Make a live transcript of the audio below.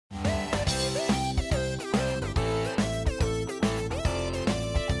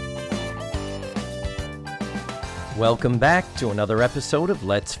Welcome back to another episode of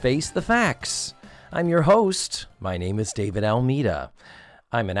Let's Face the Facts. I'm your host. My name is David Almeida.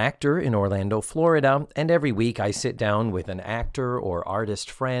 I'm an actor in Orlando, Florida, and every week I sit down with an actor or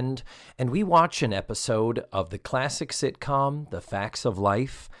artist friend, and we watch an episode of the classic sitcom, The Facts of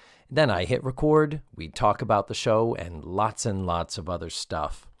Life. Then I hit record, we talk about the show, and lots of other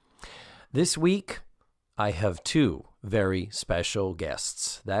stuff. This week, I have two very special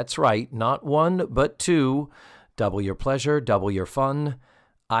guests. That's right, not one, but two. Double your pleasure, double your fun.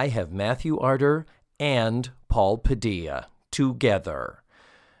 I have Matthew Arter and Paul Padilla together.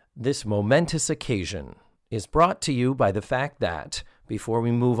 This momentous occasion is brought to you by the fact that before we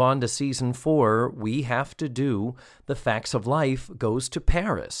move on to Season 4, we have to do The Facts of Life Goes to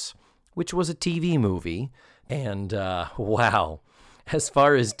Paris, which was a TV movie. And wow, as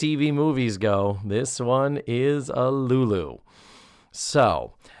far as TV movies go, this one is a Lulu.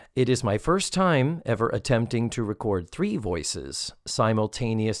 So, it is my first time ever attempting to record three voices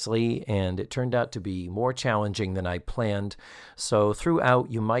simultaneously, and it turned out to be more challenging than I planned. So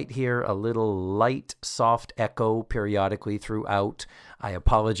throughout, you might hear a little light, soft echo periodically throughout. I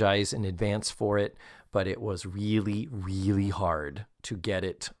apologize in advance for it, but it was really hard to get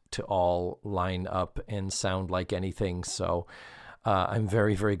it to all line up and sound like anything. So I'm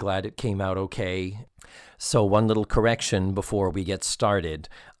very glad it came out okay. So one little correction before we get started.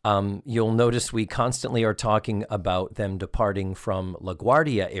 You'll notice we constantly are talking about them departing from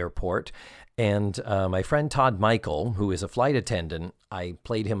LaGuardia Airport. And my friend Todd Michael, who is a flight attendant, I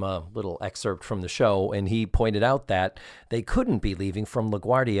played him a little excerpt from the show, and he pointed out that they couldn't be leaving from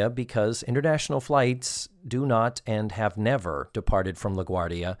LaGuardia because international flights do not and have never departed from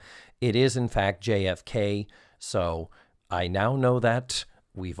LaGuardia. It is, in fact, JFK. So I now know that.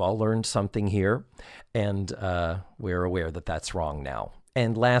 We've all learned something here, and we're aware that that's wrong now.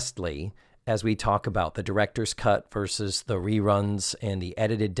 And lastly, as we talk about the director's cut versus the reruns and the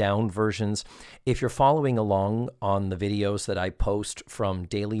edited down versions, if you're following along on the videos that I post from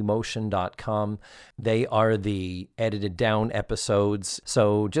dailymotion.com, they are the edited down episodes.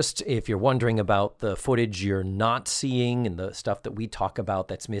 So just if you're wondering about the footage you're not seeing and the stuff that we talk about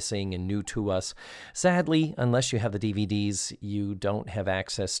that's missing and new to us, sadly, unless you have the DVDs, you don't have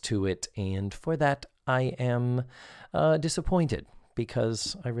access to it. And for that, I am disappointed,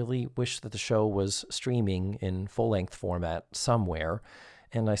 because I really wish that the show was streaming in full-length format somewhere,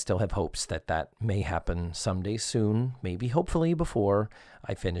 and I still have hopes that that may happen someday soon, maybe hopefully before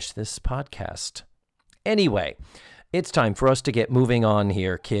I finish this podcast. Anyway, it's time for us to get moving on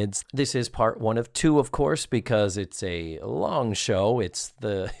here, kids. This is part 1 of 2, of course, because it's a long show. It's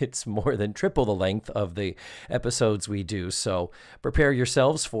more than triple the length of the episodes we do. So prepare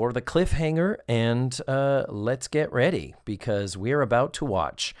yourselves for the cliffhanger, and let's get ready, because we're about to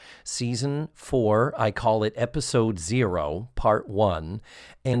watch Season 4. I call it Episode 0, Part 1,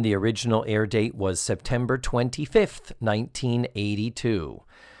 and the original air date was September 25th, 1982.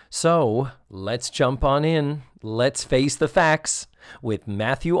 So, let's jump on in. Let's face the facts with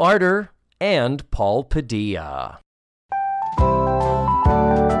Matthew Arter and Paul Padilla.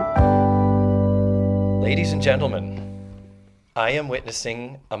 Ladies and gentlemen, I am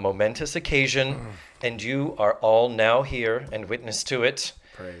witnessing a momentous occasion, and you are all now here and witness to it.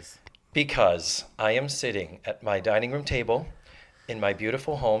 Praise. Because I am sitting at my dining room table in my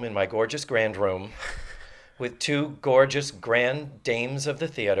beautiful home, in my gorgeous grand room, with two gorgeous grand dames of the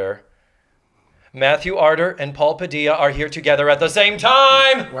theater. Matthew Arter and Paul Padilla are here together at the same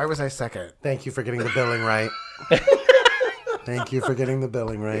time. Why was I second? Thank you for getting the billing right. Thank you for getting the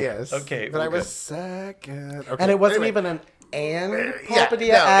billing right. Yes. Okay. But I was second. Okay. And it wasn't Anyway. even an Paul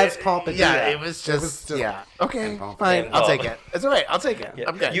Padilla as Paul Padilla. Yeah, it was just yeah. Okay, fine. I'll take it. It's all right. I'll take it. Yeah.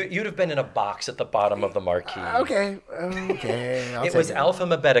 I'm good. You'd have been in a box at the bottom of the marquee. Okay. I'll It take was it.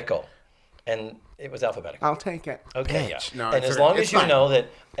 alphabetical. And it was alphabetical. I'll take it. Okay, Bitch. yeah. No, And it's as all right. long as It's you fine. know that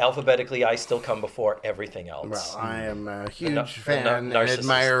alphabetically I still come before everything else. Well, I am a huge nar- fan and narcissist.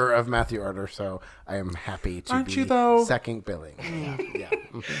 admirer of Matthew Arter, so I am happy to Aren't be you, though? second billing. Yeah.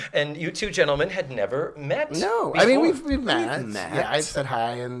 And you two gentlemen had never met. No, before. I mean we've met. met. Yeah, I said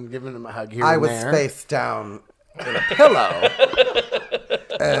hi and given him a hug here I and was there. face down in a pillow.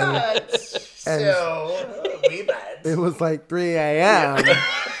 So we met. It was like 3 a.m.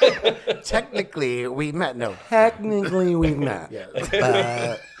 Technically, we met. No. Technically, we met. Yes.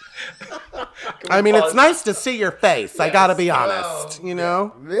 But I mean, it's nice to see your face. I gotta be honest. You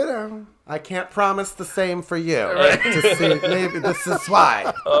know, I can't promise the same for you. To see, maybe this is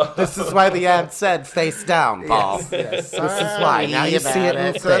why. This is why the ad said face down, Paul. Yes. This is why. Now you see it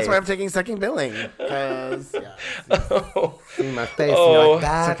in So that's why I'm taking second billing. Because, see my face, and you're like,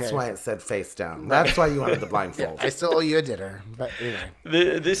 that's why it said face down. That's why you wanted the blindfold. I still owe you a dinner, but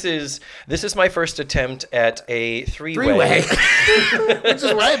anyway. This is my first attempt at a three-way. Which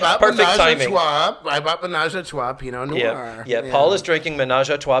is why I bought Perfect Menage timing. a Trois. I bought Menage a Trois Pinot Noir. Yeah. Paul is drinking Menage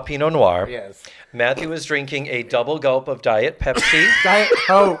a Trois Pinot Noir. Yes. Matthew is drinking a double gulp of Diet Pepsi. Diet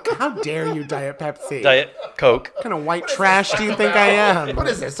Coke. How dare you, Diet Pepsi? Diet Coke. What kind of white trash do you think I am? What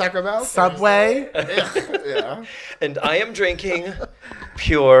is it, Taco Bell? Subway? Yeah. And I am drinking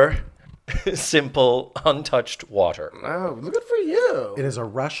pure, simple, untouched water. Oh, look good for you. It is a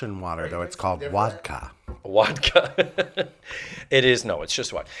Russian water, though. It's called vodka. Vodka. It is, no, it's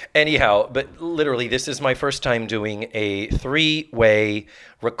just what. Anyhow, but literally, this is my first time doing a three-way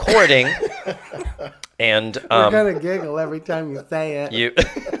recording. And You're going to giggle every time you say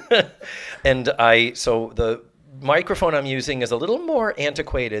it. So the microphone I'm using is a little more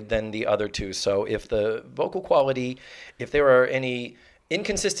antiquated than the other two. So if the vocal quality, if there are any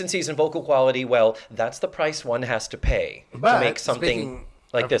inconsistencies in vocal quality, well, that's the price one has to pay to make something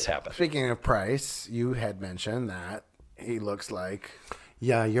like this happen. Speaking of price, you had mentioned that he looks like...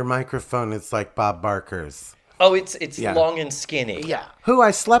 Yeah, your microphone is like Bob Barker's. Oh, it's long and skinny. Yeah. Who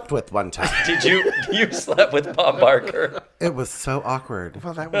I slept with one time. Did you slept with Bob Barker? It was so awkward.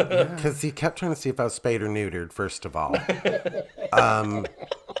 Well, that would... Because he kept trying to see if I was spayed or neutered, first of all.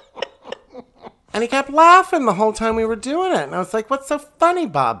 And he kept laughing the whole time we were doing it. And I was like, what's so funny,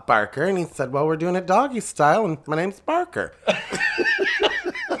 Bob Barker? And he said, well, we're doing it doggy style, and my name's Barker.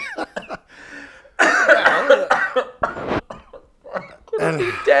 We'll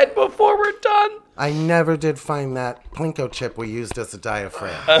be dead before we're done. I never did find that Plinko chip we used as a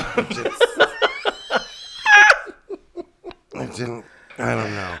diaphragm. I don't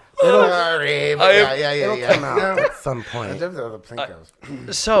know. Sorry. But It'll come out at some point.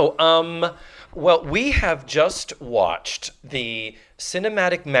 Well, we have just watched the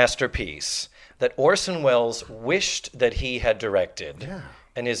cinematic masterpiece that Orson Welles wished that he had directed,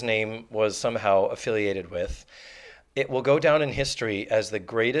 and his name was somehow affiliated with. It will go down in history as the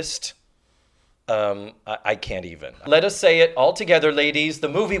greatest... I can't even. Let us say it all together, ladies. The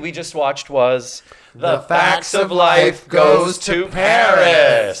movie we just watched was... The Facts of Life Goes to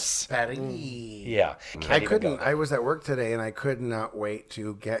Paris. Paris. Yeah. I was at work today, and I could not wait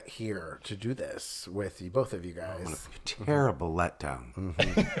to get here to do this with you, both of you guys. Terrible letdown.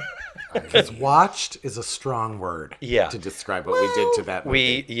 Because watched is a strong word to describe what we did to that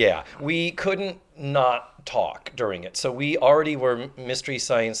movie. We couldn't not talk during it. So we already were Mystery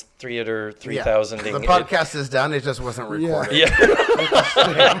Science Theater 3000. The podcast is done. It just wasn't recorded. Yeah.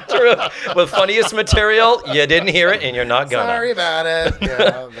 True. With funniest material, you didn't hear it, and you're not gonna. Sorry about it.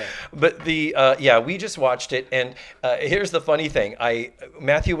 Yeah, but we just watched it, and here's the funny thing.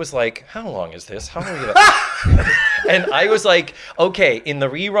 Matthew was like, "How long is this? How long is it?" And I was like, "Okay." In the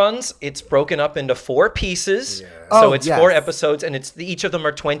reruns, it's broken up into 4 pieces, so it's 4 episodes, and each of them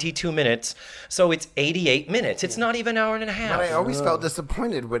are 22 minutes, so it's 88 minutes. It's not even an hour and a half. But I always felt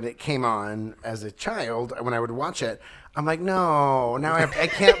disappointed when it came on as a child. When I would watch it, I'm like, no, now I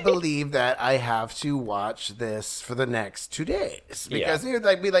can't believe that I have to watch this for the next 2 days because it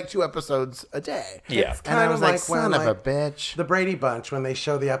would be like 2 episodes a day. Yeah, and I was like, son of a bitch. The Brady Bunch, when they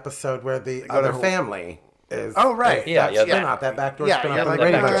show the episode where the other family is. Oh, right. They're not that backdoor spin off the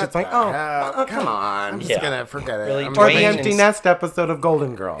Brady Bunch. It's like, come on. I'm just going to forget it. Really, or the Empty Nest episode of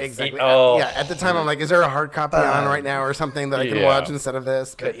Golden Girls. Exactly. Yeah, at the time, I'm like, is there a hard copy on right now or something that I can watch instead of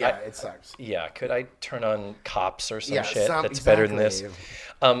this? But it sucks. Yeah, could I turn on Cops or some shit that's better than this?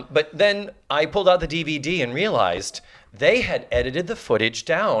 But then I pulled out the DVD and realized they had edited the footage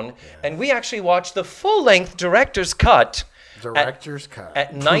down, and we actually watched the full-length director's cut.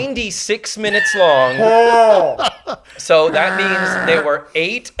 At 96 minutes long. So that means there were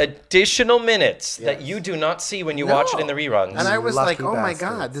 8 additional minutes that you do not see when you watch it in the reruns. And I was like, oh my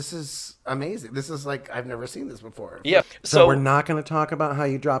God, this is amazing. This is like, I've never seen this before. Yeah. So we're not going to talk about how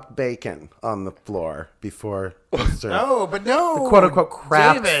you dropped bacon on the floor before No, but no. The quote unquote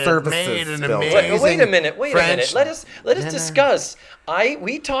craft David services. made an amazing Wait a minute. Let us dinner. discuss.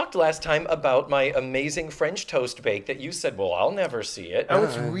 We talked last time about my amazing French toast bake that you said, well, I'll never see it. Oh,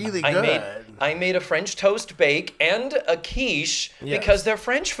 it's really good. I made a French toast bake and a quiche because they're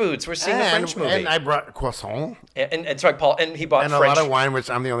French foods. We're seeing a French movie. And I brought croissant. And that's right, Paul. And he bought and French. a lot of wine, which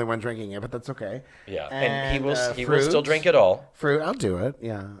I'm the only one drinking it, but that's okay. Yeah, and he will still drink it all. Fruit, I'll do it.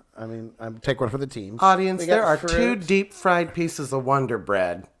 Yeah, I mean, I'll take one for the team. Audience, there are 2 deep fried pieces of Wonder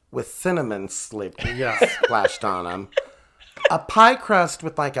Bread with cinnamon splashed on them. A pie crust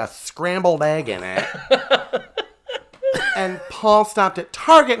with like a scrambled egg in it. And Paul stopped at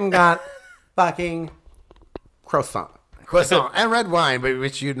Target and got fucking croissant. And red wine, but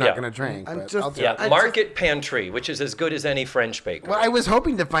which you're not going to drink. Market Pantry, which is as good as any French bakery. Well, I was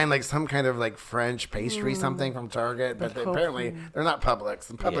hoping to find like some kind of like French pastry something from Target, but apparently they're not Publix.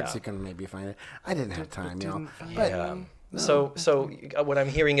 In Publix you can maybe find it. I didn't have time, y'all. But no. So what I'm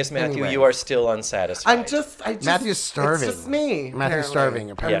hearing is, Matthew, you are still unsatisfied. I just Matthew's starving. It's just me. Matthew's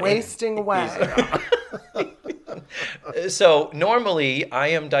starving. Apparently. I'm wasting away. So normally I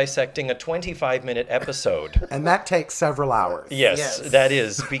am dissecting a 25-minute episode. And that takes several hours. Yes, that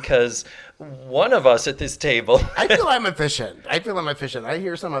is because one of us at this table. I feel I'm efficient. I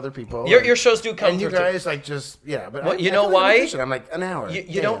hear some other people. Your shows do come and through. You guys like just, but well, you know why? I'm like an hour.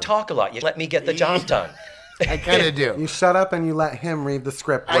 You don't talk a lot. You let me get the job done. I kind of do. You shut up and you let him read the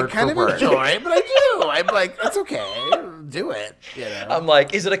script word for word. I kind of enjoy it, but I do. I'm like, that's okay. Do it. I'm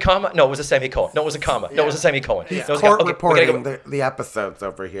like, is it a comma? No, it was a semicolon. No, it was a comma. No, it was a semicolon. He's no, Cort reporting the episodes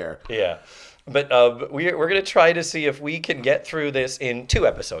over here. Yeah. But we're going to try to see if we can get through this in 2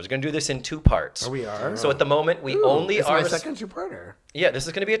 episodes. We're going to do this in 2 parts. Oh, we are? So at the moment, we only it's are... my second 2-parter. Yeah, this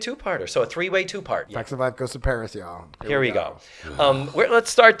is going to be a 2-parter. So a 3-way 2-part. Facts of Life goes to Paris, y'all. Here we go. Let's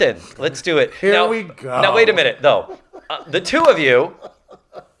start then. Let's do it. Here we go. Now, wait a minute, though. The two of you...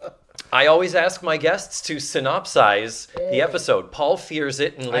 I always ask my guests to synopsize the episode. Paul fears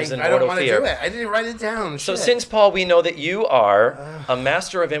it and lives in I mortal don't want to fear. do it. I didn't write it down. So since, Paul, we know that you are a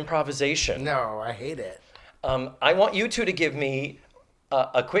master of improvisation. No, I hate it. I want you two to give me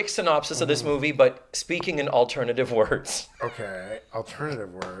a quick synopsis of this movie, but speaking in alternative words. Okay,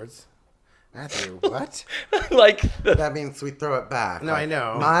 alternative words. Matthew, what? That means we throw it back. No, I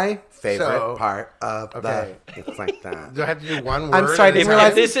know. My favorite part of it's like that. Do I have to do one word? I'm sorry, didn't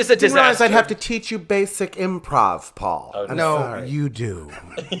realize this is a didn't realize disaster. I'd have to teach you basic improv, Paul. Oh, no, sorry. you do.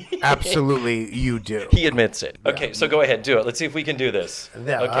 Absolutely, you do. He admits it. Okay, so go ahead, do it. Let's see if we can do this.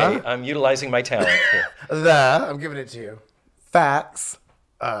 Okay, I'm utilizing my talent here. I'm giving it to you. Facts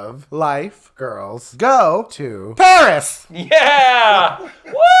Of life girls go to Paris. Yeah!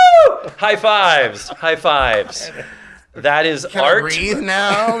 Woo! High fives. High fives. That is Can art. I breathe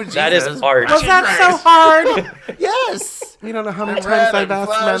now? That is Jesus. art. Was that so hard? Yes. You don't know how many times I've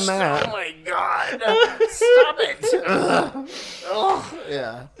asked men that. Oh my God. Stop it. Ugh. Oh,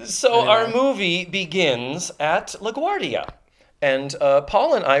 yeah. So our movie begins at LaGuardia. And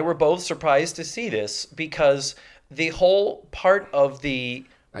Paul and I were both surprised to see this because the whole part of the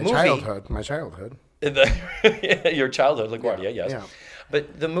movie... My childhood. Your childhood, LaGuardia, yes. Yeah.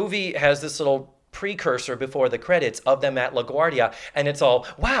 But the movie has this little precursor before the credits of them at LaGuardia, and it's all,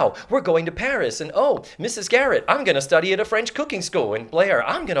 wow, we're going to Paris, and oh, Mrs. Garrett, I'm going to study at a French cooking school, and Blair,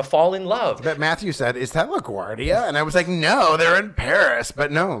 I'm going to fall in love. But Matthew said, is that LaGuardia? And I was like, no, they're in Paris.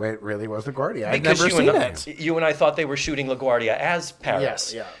 But no, it really was LaGuardia. I'd never seen it. You and I thought they were shooting LaGuardia as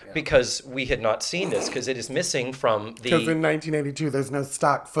Paris. Yeah. Because we had not seen this, because it is missing from the... Because in 1982, there's no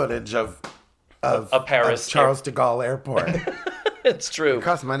stock footage of Paris. Of Charles de Gaulle Airport. It's true. It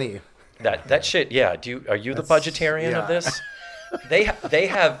costs money. That shit, yeah. Are you the budgetarian of this? They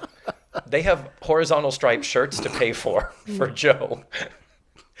have horizontal striped shirts to pay for Joe.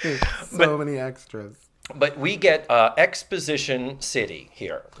 So many extras. But we get Exposition City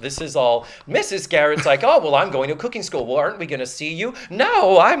here. This is all, Mrs. Garrett's like, oh, well, I'm going to cooking school. Well, aren't we going to see you?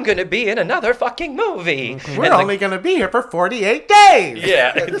 No, I'm going to be in another fucking movie. We're only going to be here for 48 days.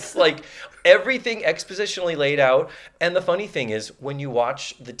 Yeah, it's like everything expositionally laid out. And the funny thing is, when you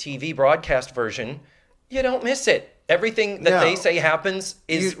watch the TV broadcast version, you don't miss it. Everything that they say happens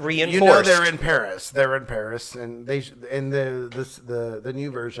is reinforced. You know they're in Paris. They're in Paris, and they in the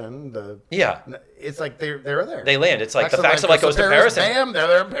new version. It's like they're there. They land. It's like the Facts of Life goes to Paris. Bam,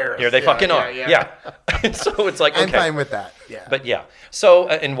 they're in Paris. Here they fucking are. Yeah. So it's like, okay. I'm fine with that. Yeah. But yeah. So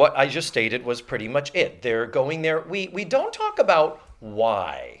and what I just stated was pretty much it. They're going there. We don't talk about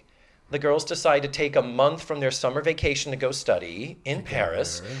why. The girls decide to take a month from their summer vacation to go study in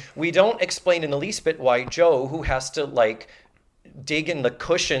Paris. We don't explain in the least bit why Joe, who has to like dig in the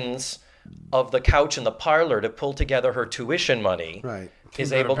cushions of the couch in the parlor to pull together her tuition money,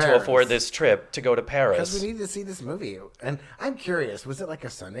 is able to afford this trip to go to Paris. Because we need to see this movie. And I'm curious, was it like a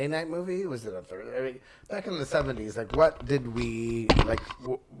Sunday night movie? Was it a Thursday? I mean, back in the 70s, like what did we, like,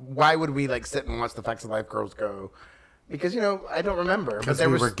 why would we like sit and watch the Facts of Life girls go? Because, I don't remember. Because we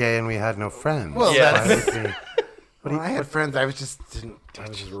were gay and we had no friends. Well, yeah. I had friends. I was just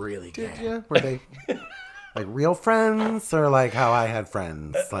really gay. Did you? Were they? Like real friends or like how I had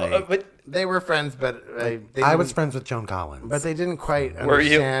friends? Like But They were friends, but I was friends with Joan Collins. But they didn't quite Were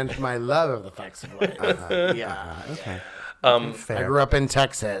you? understand my love of the facts of life. Yeah. Okay. I Fair. grew up in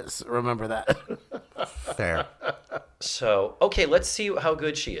Texas. Remember that. Fair. so, okay, let's see how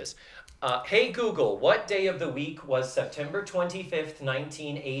good she is. Hey Google, what day of the week was September 25th,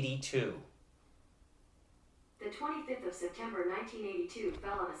 1982? The 25th of September 1982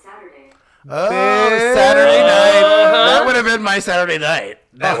 fell on a Saturday. Oh, Saturday night. That would have been my Saturday night.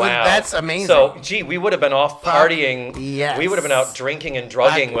 That's amazing. So, gee, we would have been off partying. Yes. We would have been out drinking and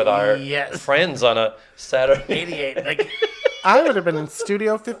drugging with our friends on a Saturday. 88. Like, I would have been in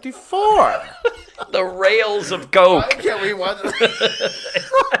Studio 54. The rails of coke. why can't we watch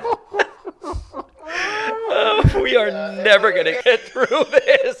We are never going to get through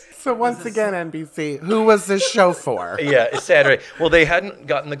this. So once again, NBC, who was this show for? Yeah, it's Saturday. Well, they hadn't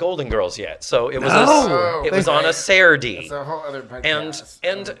gotten the Golden Girls yet, so it was it was on a Saturday. It's a whole other podcast.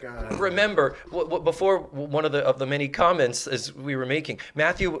 And remember, before one of the many comments as we were making,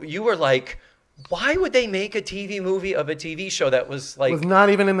 Matthew, you were like, why would they make a TV movie of a TV show that was like... It was not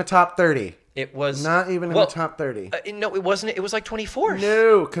even in the top 30. It was... Not even in the top 30. No, it wasn't. It was like 24th.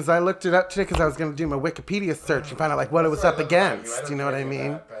 No, because I looked it up today because I was going to do my Wikipedia search and find out like what it was up against. You know what I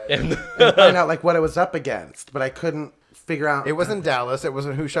mean? And find out like what it was up against, but I couldn't figure out. It wasn't Dallas. It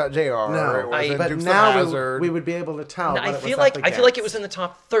wasn't Who Shot JR. No, it wasn't but Dukes of now Hazzard. we would be able to tell. I what feel it was like up it was in the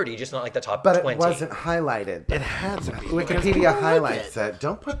top 30, just not like the top but 20. it wasn't highlighted. It had to be. Wikipedia highlights it.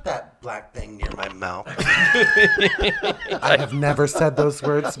 Don't put that black thing near my mouth. I have never said those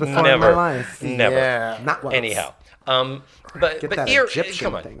words before in my life. Never. Yeah. Not once. Anyhow. But Get that Egyptian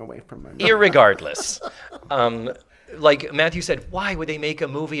come on. thing away from my mouth. Irregardless, like Matthew said, why would they make a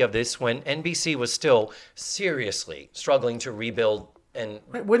movie of this when NBC was still seriously struggling to rebuild? And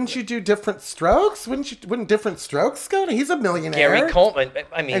Wait, wouldn't you do Diff'rent Strokes? Wouldn't Diff'rent Strokes go to? He's a millionaire. Gary Coleman,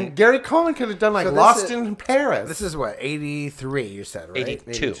 I mean, And Gary Coleman could have done like So this Lost is- in Paris. This is what, 83 you said, right?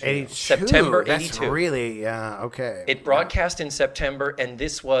 82. 82. September That's 82. really, okay. it broadcast in September, and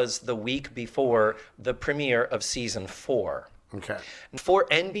this was the week before the premiere of season 4. Okay. For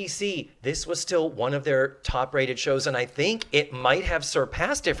NBC, this was still one of their top-rated shows, and I think it might have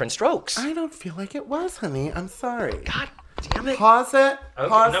surpassed Diff'rent Strokes. I don't feel like it was, honey. I'm sorry. God damn it. Pause it. Okay,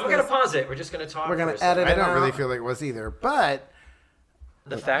 Pause now we're going to this. pause it. We're just going to talk We're going for a to edit second. it I don't really out. feel like it was either, but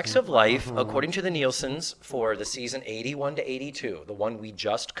The Facts of Life, according to the Nielsen's, for the season 81 to 82, the one we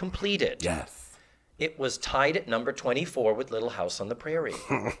just completed, Yes. it was tied at number 24 with Little House on the Prairie.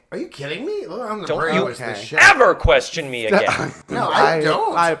 are you kidding me? Little House on the Don't Prairie you was the shit. ever question me again. No, I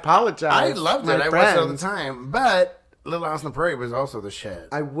don't. I apologize. I loved it. my I watched it all the friends. time. But Little House on the Prairie was also the shit.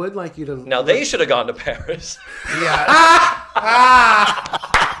 I would like you to. Now, they should have gone to Paris. Yeah.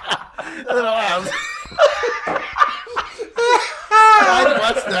 Little House. I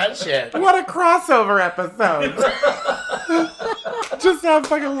watched that shit. What a crossover episode. Just have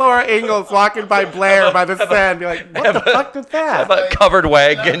fucking Laura Ingalls walking by Blair by the sand. Be like, what the fuck is that? A covered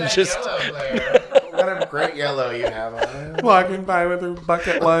wagon, just... What a great yellow you have on it. Walking by with her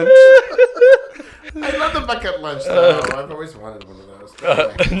bucket lunch. I love the bucket lunch, though. I've always wanted one of those.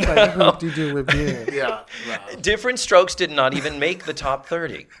 Like, hoop-de-doo with you. Yeah. Wow. Diff'rent Strokes did not even make the top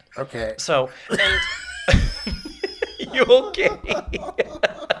 30. Okay. So, and... You okay?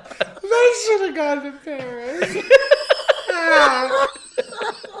 They should have gone to Paris.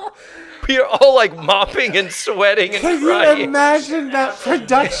 We are all like mopping and sweating and Can you crying. imagine that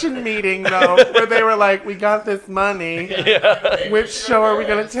production meeting, though, where they were like, we got this money. Yeah. Which show are we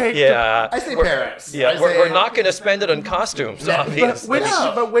going to take? Yeah. I say Paris. Yeah, I say, we're not going to spend it on costumes, obviously.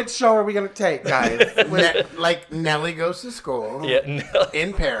 But which show are we going to take, guys? like Nellie goes to school Yeah, no.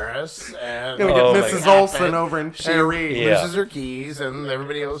 in Paris. And Gonna Oh get my Mrs. God. Olsen over in Paris. Yeah. loses her keys, and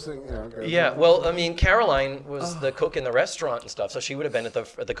everybody else, goes. Yeah, well, I mean, Caroline was the cook in the restaurant and stuff, so she would have been at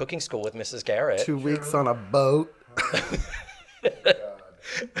the cooking school with Mrs. Garrett. 2 weeks on a boat.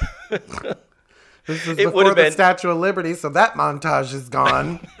 This is It before would've the been- Statue of Liberty, so that montage is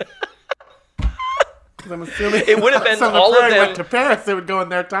gone. 'Cause I'm assuming It would have been if all of Prairie them- went to Paris, it would go in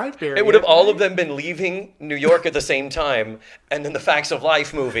their time period. It would have all of them been leaving New York at the same time, and then the Facts of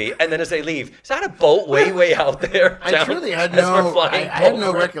Life movie, and then as they leave, is that a boat way out there? I down truly had as we're no, I flying had no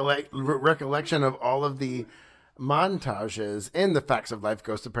over? recollection of all of the montages in The Facts of Life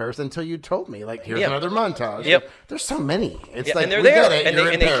Goes to Paris until you told me, like, here's Yeah. another montage. Yep. There's so many. It's Yeah, like, and they're we there, get it, and you're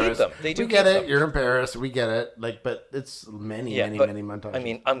they- in and they keep Paris. them. They do we get keep it, them. you're in Paris, we get it. Like, but it's many montages. I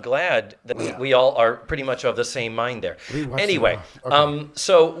mean, I'm glad that we all are pretty much of the same mind there. watched Anyway, them all. Okay.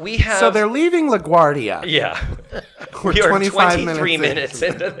 so we have... So they're leaving LaGuardia. Yeah. We're We are 25 23 minutes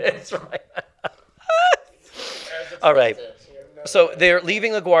minutes into this, right? All right. So they're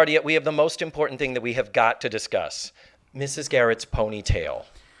leaving LaGuardia. We have the most important thing that we have got to discuss. Mrs. Garrett's ponytail.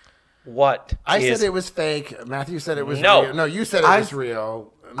 What I said it was fake. Matthew said it was No. real. No, you said it was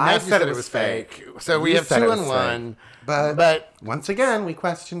real. Matthew said it was fake. So we have 2 and 1. But once again, we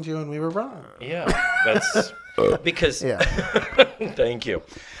questioned you and we were wrong. Yeah, that's because. Yeah. Thank you.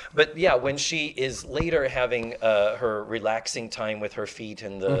 But yeah, when she is later having her relaxing time with her feet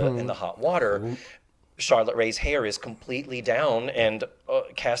in the hot water, Charlotte Ray's hair is completely down and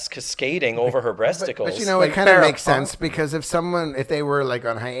cascading over her breasticles. But you know, it kind of makes sense because if they were like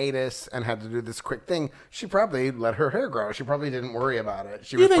on hiatus and had to do this quick thing, she probably let her hair grow. She probably didn't worry about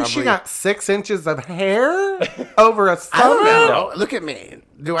it. You think she got 6 inches of hair over a summer? I don't know. Look at me.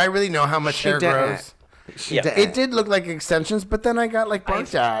 Do I really know how much hair grows? It did look like extensions, but then I got like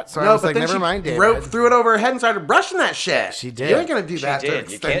barked at. So I was like, never mind, David. Threw it over her head and started brushing that shit. She did. You ain't going to do that. She did.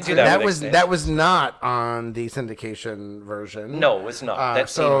 You can't do that. That was not on the syndication version. No, it was not. That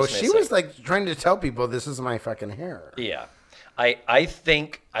scene so was she missing. was like trying to tell people this is my fucking hair. Yeah. I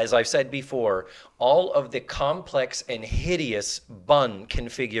think, as I've said before, all of the complex and hideous bun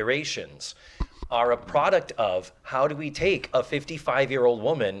configurations are a product of how do we take a 55-year-old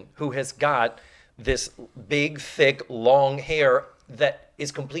woman who has got this big, thick, long hair that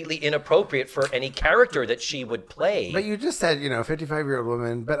is completely inappropriate for any character that she would play. But you just said, 55-year-old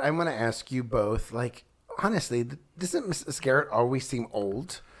woman. But I want to ask you both, like, honestly, doesn't Mrs. Garrett always seem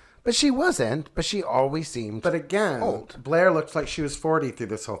old? But she wasn't. But she always seemed But again, old. Blair looks like she was 40 through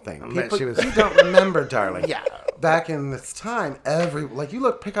this whole thing. People, she was- you don't remember, darling. Yeah. Back in this time,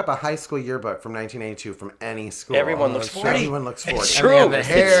 pick up a high school yearbook from 1982 from any school. Everyone looks 40. Everyone looks 40. It's And true. The It's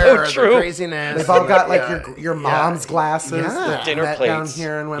hair, so true. the craziness. they've all got like your mom's glasses that Dinner met down plates.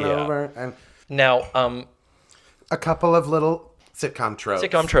 here and went Yeah. over. And Now, a couple of little sitcom tropes.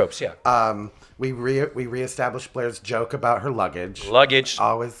 sitcom tropes, yeah. We reestablished Blair's joke about her luggage. Luggage.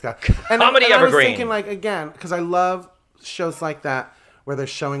 Always got Comedy I was evergreen. thinking, like, again, because I love shows like that where they're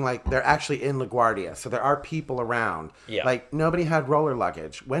showing like they're actually in LaGuardia, so there are people around. Yeah. Like nobody had roller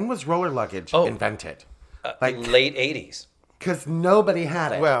luggage. When was roller luggage invented? Late 80s. Because nobody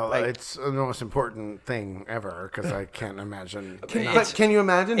had it. Well, Like, it's the most important thing ever because I can't imagine. but can you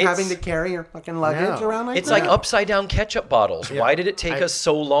imagine having to carry your fucking luggage around like It's that? like upside down ketchup bottles. Why did it take us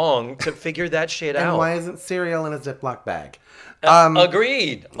so long to figure that shit And out? why isn't cereal in a Ziploc bag?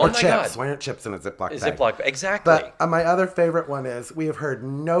 Agreed. Oh Or my chips. God. Why aren't chips in a Ziploc bag? Ziploc, exactly. But my other favorite one is we have heard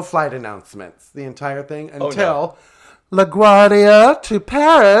no flight announcements the entire thing until LaGuardia to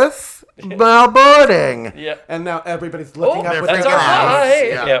Paris while boarding. Yeah. And now everybody's looking up with that's their our eyes. flight.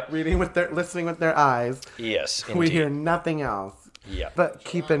 Yeah. Yeah. Listening with their eyes. Yes, indeed. We hear nothing else. Yeah. But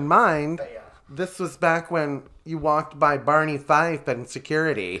keep in mind, this was back when you walked by Barney Fife and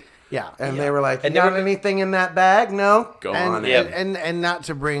security. Yeah. And they were like, And you they got were- anything in that bag? No? Go on Yeah. in. And not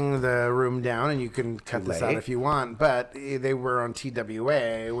to bring the room down, and you can cut this out late. if you want, but they were on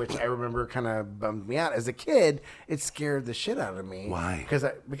TWA, which I remember kind of bummed me out. As a kid, it scared the shit out of me. Why?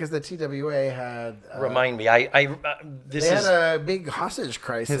 Because the TWA had... Remind me. This They is... had a big hostage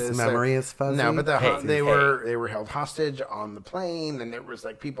crisis. His memory is fuzzy. No, but they Hey. were held hostage on the plane, and there was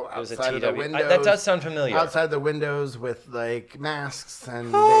like people was a outside of the TWA. windows. That does sound familiar. Outside the windows with like masks,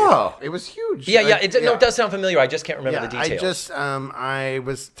 and it was huge. Yeah, Like, no, it does sound familiar. I just can't remember the details. I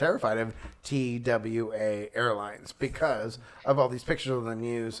was terrified of TWA Airlines because of all these pictures on the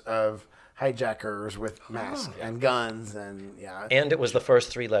news of hijackers with masks and guns and And it was the first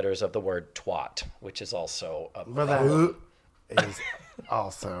 3 letters of the word twat, which is also a... Well, that is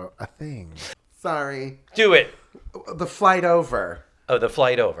also a thing. Sorry. Do it. The flight over. Oh, the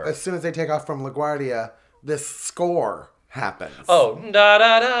flight over. As soon as they take off from LaGuardia, this score happens. Oh, da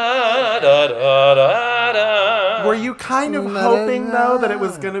da da da da da da. Were you kind of hoping though that it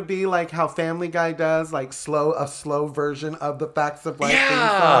was gonna be like how Family Guy does, like a slow version of the Facts of Life theme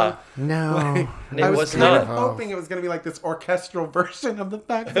song? No, It I was was kind not. of hoping it was gonna be like this orchestral version of the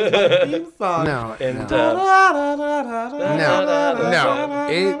Facts of Life theme song. no, And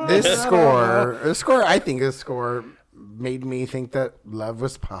This score, I think this score made me think that love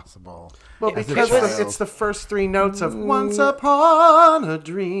was possible. Well, As a because child. it's the first 3 notes of Once Upon a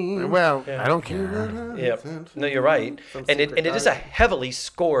Dream. Well, I don't care. Yep. No, you're right. And it is a heavily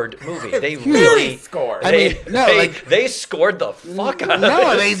scored movie. They Hugely really scored. I mean, no, they scored the fuck out of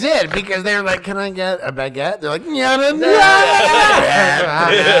No, it. they did because they were like, "Can I get a baguette?" They're like,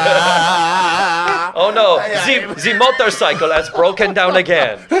 Oh no, the motorcycle has broken down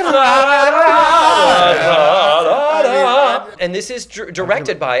again. And this is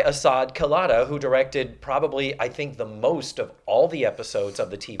directed by Asad Khalada, who directed probably, I think, the most of all the episodes of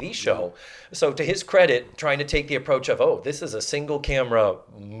the TV show. So to his credit, trying to take the approach of, oh, this is a single camera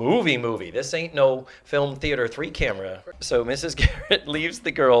movie. This ain't no film theater 3 camera. So Mrs. Garrett leaves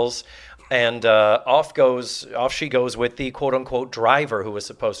the girls, and off she goes with the quote-unquote driver who was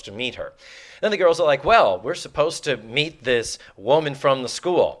supposed to meet her. Then the girls are like, well, we're supposed to meet this woman from the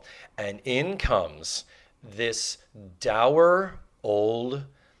school. And in comes this dour, old,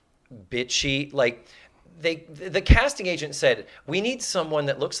 bitchy, like, the casting agent said, we need someone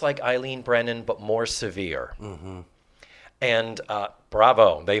that looks like Eileen Brennan, but more severe. Mm-hmm. And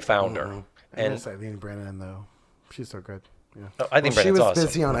bravo, they found her. And it's Eileen Brennan, though. She's so good. Yeah. Oh, I think she was awesome.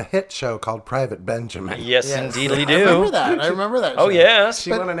 busy on a hit show called Private Benjamin. Yes, indeed we do. I remember that. Oh, show. yes.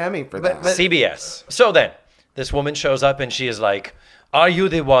 She won an Emmy for that. CBS. So then, this woman shows up and she is like, are you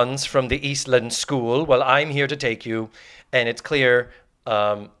the ones from the Eastland School? Well, I'm here to take you. And it's clear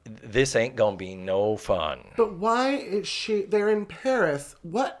this ain't gonna be no fun. But why is she? They're in Paris.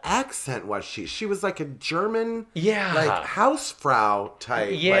 What accent was she? She was like a German, like Hausfrau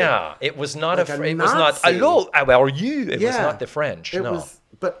type. Yeah, like, it was not like it was not. Hello, how are you? It was not the French. It was,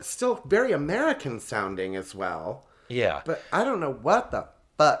 but still very American sounding as well. Yeah, but I don't know what the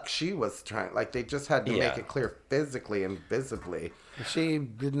fuck she was trying. Like they just had to make it clear physically and visibly. She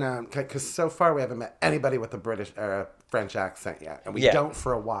did not, because so far we haven't met anybody with a British or French accent yet, and we don't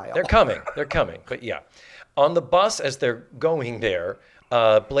for a while. They're coming, but yeah. On the bus as they're going there,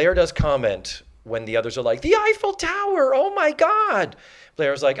 Blair does comment when the others are like, the Eiffel Tower, oh my God.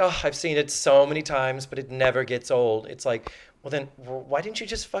 Blair's like, oh, I've seen it so many times, but it never gets old. It's like, well then, why didn't you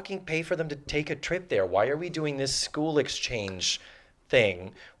just fucking pay for them to take a trip there? Why are we doing this school exchange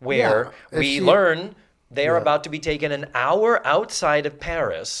thing where we learn they are about to be taken an hour outside of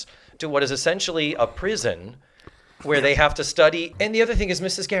Paris to what is essentially a prison where they have to study. And the other thing is,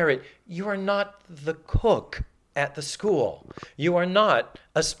 Mrs. Garrett, you are not the cook at the school. You are not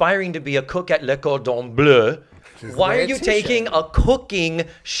aspiring to be a cook at Le Cordon Bleu. Why are you taking a cooking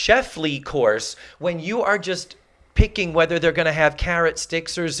chefly course when you are just picking whether they're going to have carrot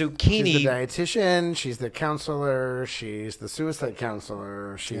sticks or zucchini? She's the dietitian. She's the counselor. She's the suicide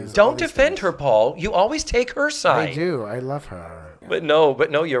counselor. Don't defend her, Paul. You always take her side. I do. I love her. But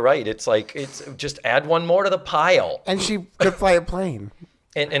no, you're right. It's like, it's just add one more to the pile. And she could fly a plane.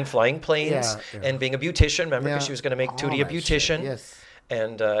 And flying planes and being a beautician. Remember, because she was going to make Tootie a beautician. Shit. Yes.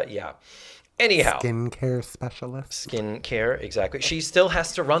 And anyhow. Skincare specialist. Skincare, exactly. She still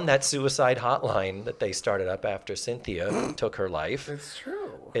has to run that suicide hotline that they started up after Cynthia took her life. It's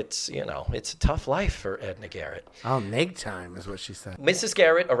true. It's, it's a tough life for Edna Garrett. Oh, make time is what she said. Mrs.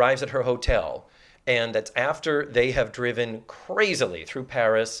 Garrett arrives at her hotel. And that's after they have driven crazily through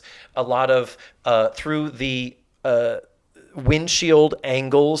Paris, a lot of through the windshield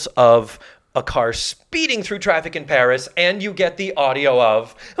angles of a car speeding through traffic in Paris, and you get the audio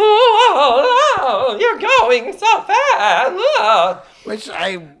of, oh, you're going so fast. Which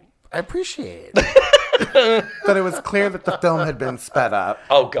I appreciate. But it was clear that the film had been sped up.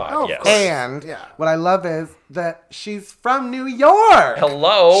 Oh, God, yes. And what I love is that she's from New York.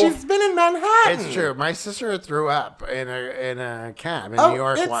 Hello. She's been in Manhattan. It's true. My sister threw up in a cab in New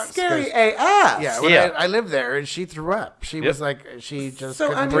York it's once. Scary AF. Yeah, when I lived there, and she threw up. She was like, she just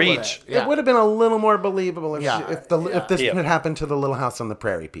couldn't breathe. It would have been a little more believable if this had happened to the Little House on the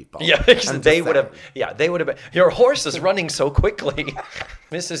Prairie people. Yeah, they would have. Yeah, they would have been. Your horse is running so quickly.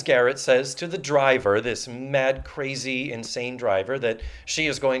 Mrs. Garrett says to the driver, this mad, crazy, insane driver, that she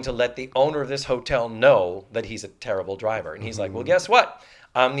is going to let the owner of this hotel know that he's a terrible driver. And he's like, well, guess what?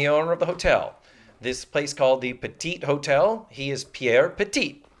 I'm the owner of the hotel. This place called the Petit Hotel. He is Pierre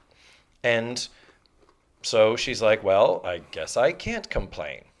Petit. And so she's like, well, I guess I can't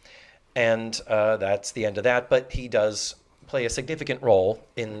complain. And that's the end of that. But he does play a significant role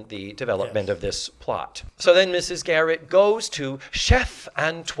in the development of this plot. So then Mrs. Garrett goes to Chef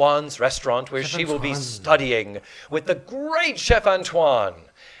Antoine's restaurant where she will be studying with the great Chef Antoine.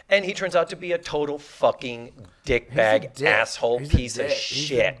 And he turns out to be a total fucking dickbag, asshole, piece of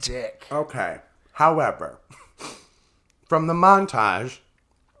shit. He's a dick. Okay. However, from the montage,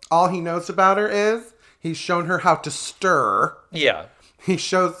 all he knows about her is he's shown her how to stir. Yeah. He's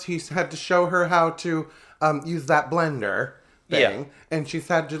had to show her how to use that blender thing, and she's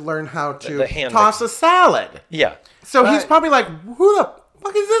had to learn how to toss a salad. Yeah. So he's probably like, who the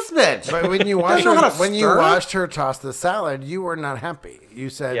fuck is this bitch? But when you watched her toss the salad, you were not happy. You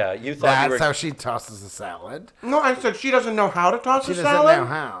said, you thought that's how she tosses the salad. No, I said she doesn't know how to toss a salad. She doesn't know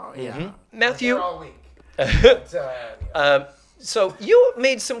how. Yeah. Mm-hmm. Matthew. All week. So you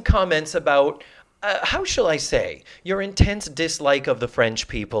made some comments about how shall I say, your intense dislike of the French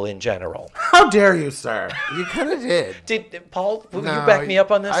people in general. How dare you, sir? You kind of did. Paul, will you back me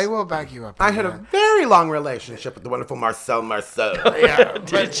up on this? I will back you up. I had a very long relationship with the wonderful Marcel Marceau. Yeah,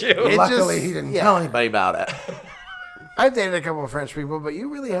 Did you? Luckily, he didn't tell anybody about it. I've dated a couple of French people, but you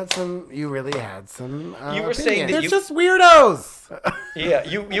really had some. You were saying that They're just weirdos. Yeah,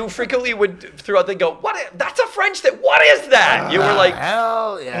 you frequently would throughout the go, that's a French thing. What is that? You were like,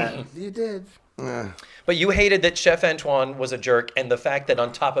 hell yeah, you did. But you hated that Chef Antoine was a jerk, and the fact that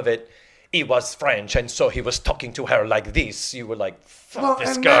on top of it, he was French, and so he was talking to her like this. You were like, fuck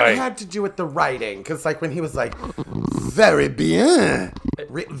this guy. That had to do with the writing, because like when he was like, very bien,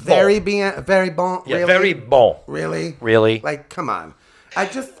 very bien, very bon, Yeah, really? very bon. Really? Like, come on.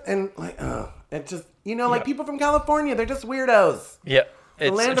 It just, like people from California, they're just weirdos. Yeah, The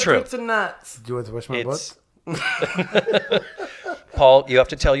it's land true. of fruits and nuts. Do you want to wish my book? Paul, you have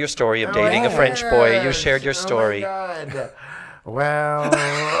to tell your story of dating a French boy. You shared your story. Oh, my God. Well.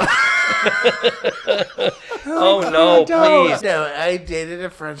 Oh, no, please. No, I dated a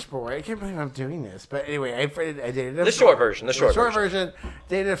French boy. I can't believe I'm doing this. But anyway, I dated a The short version.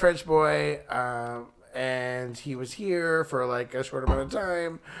 Dated a French boy. And he was here for like a short amount of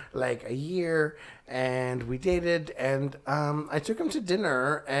time, like a year. And we dated. And I took him to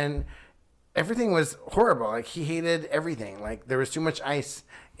dinner. And everything was horrible. Like, he hated everything. Like, there was too much ice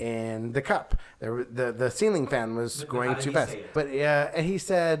in the cup. The ceiling fan was going too fast. But yeah, and he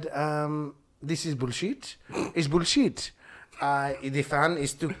said, "This is bullshit. It's bullshit. The fan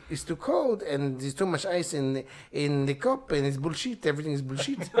is too cold, and there's too much ice in the cup, and it's bullshit. Everything is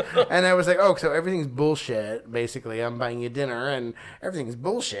bullshit." And I was like, "Oh, so everything's bullshit. Basically, I'm buying you dinner, and everything's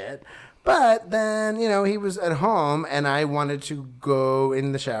bullshit." But then, he was at home, and I wanted to go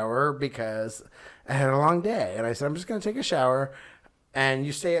in the shower because I had a long day. And I said, I'm just going to take a shower, and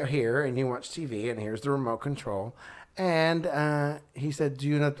you stay out here, and you watch TV, and here's the remote control. And he said, do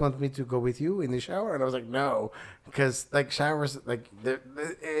you not want me to go with you in the shower? And I was like, no, because like showers, like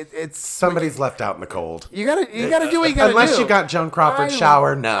it's somebody's left out in the cold. You gotta do what you gotta do. Unless you got Joan Crawford's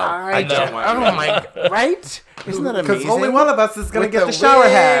shower, no, I don't want. Oh my, right? Isn't that amazing? Because only one of us is gonna get the shower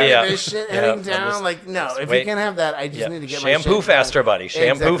head. Yeah, the shit heading down. Like, no, if you can't have that, I just need to get my shampoo shit faster, done. buddy.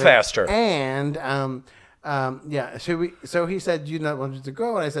 Shampoo faster. And yeah. So he said, do you not want me to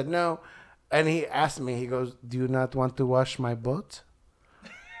go? And I said no. And he asked me, he goes, do you not want to wash my boat?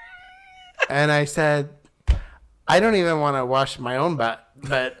 And I said, I don't even want to wash my own butt,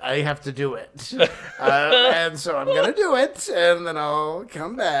 but I have to do it. And so I'm going to do it, and then I'll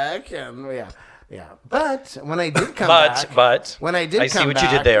come back, and yeah. But when I did come back. I see what you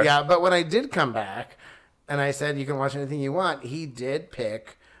did there. Yeah, but when I did come back, and I said, you can watch anything you want, he did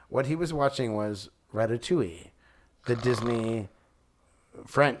pick, what he was watching was Ratatouille, the Disney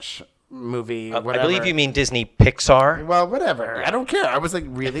French movie, whatever. I believe you mean Disney Pixar. Well, whatever. I don't care. I was like,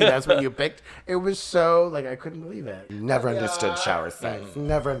 really? That's what you picked? It was so, like, I couldn't believe it. Never understood shower sex.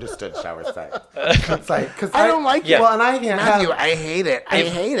 Never understood shower sex. It's like, because I don't like it. Well, and I can't Matthew, I hate it. I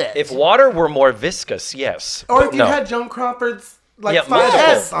hate it. If water were more viscous, yes. Or if you had Joan Crawford's like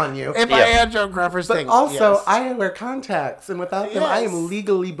multiple on you. If I had Joan Crawford's thing. But also, yes. I wear contacts, and without them, I am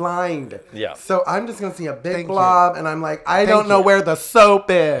legally blind. Yeah. So I'm just gonna see a big blob, and I'm like, I don't know where the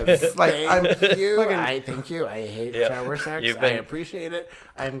soap is. Like, Thank you. I hate shower sex. I appreciate it.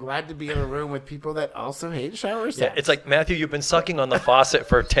 I'm glad to be in a room with people that also hate shower sex. Yeah, it's like, Matthew, you've been sucking on the faucet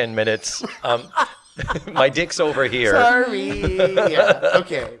for 10 minutes. My dick's over here. Sorry. Yeah.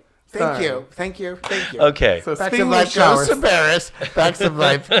 Okay. Thank you. Okay. So Facts of Life goes to Paris. Facts of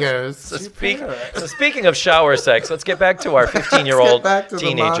Life goes to Paris. So speaking of shower sex, let's get back to our 15-year-old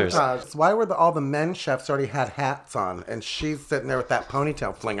teenagers. Why were all the men chefs already had hats on, and she's sitting there with that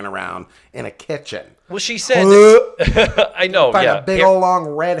ponytail flinging around in a kitchen? Well, she said, I know, Find a big old long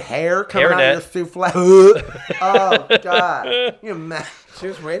red hair coming out of your souffle. Oh, God. You mad? She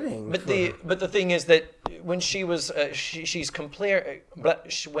was waiting. But the thing is that when she was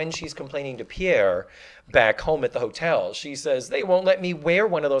when she's complaining to Pierre back home at the hotel, she says, they won't let me wear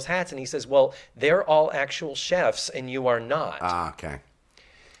one of those hats. And he says, well, they're all actual chefs and you are not. Ah, okay.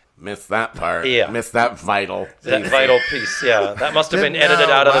 Missed that part. Yeah. Missed that vital piece. That vital piece, yeah. That must have been edited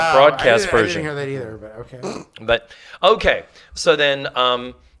out of the broadcast version. I didn't hear that either, but okay. But, okay. So then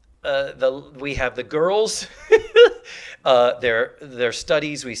we have the girls, their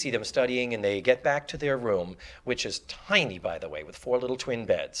studies. We see them studying, and they get back to their room, which is tiny, by the way, with 4 little twin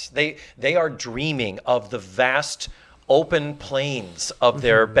beds. They are dreaming of the vast open plains of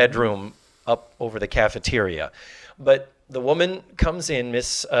their bedroom up over the cafeteria. But the woman comes in,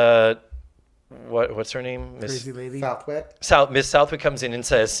 Miss what's her name? Crazy lady. Southwick. Miss Southwick comes in and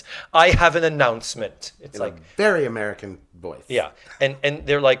says, "I have an announcement." It's In like, a very American voice. yeah. And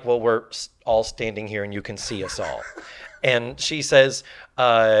they're like, well, we're all standing here and you can see us all. And she says,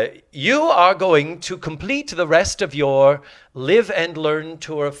 you are going to complete the rest of your Live and Learn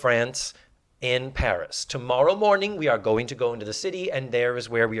Tour of France in Paris. Tomorrow morning, we are going to go into the city, and there is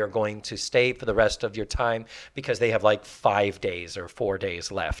where we are going to stay for the rest of your time, because they have like 5 days or 4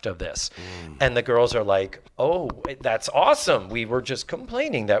 days left of this. And the girls are like, oh, that's awesome. We were just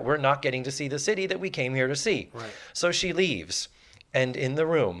complaining that we're not getting to see the city that we came here to see. Right. So she leaves, and in the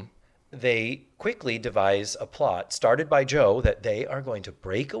room, they quickly devise a plot started by Joe that they are going to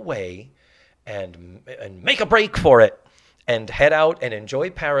break away and make a break for it, and head out and enjoy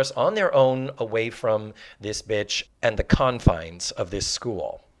Paris on their own, away from this bitch and the confines of this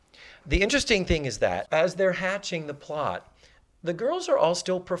school. The interesting thing is that as they're hatching the plot, the girls are all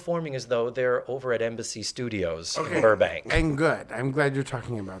still performing as though they're over at Embassy Studios in Burbank. And good. I'm glad you're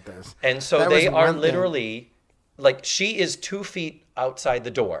talking about this. And so they are literally, like, she is 2 feet outside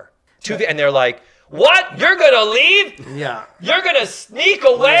the door. 2 feet, and they're like, what? You're going to leave? Yeah. You're going to sneak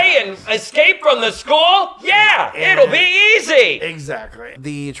away and escape from the school? Yeah, it'll be easy. Exactly.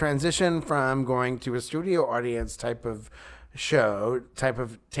 The transition from going to a studio audience type of show, type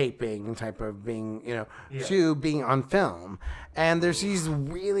of taping, type of being, to being on film. And there's these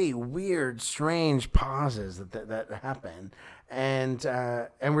really weird, strange pauses that happen. And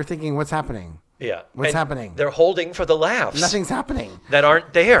we're thinking, what's happening? Yeah. What's happening? They're holding for the laughs. Nothing's happening. That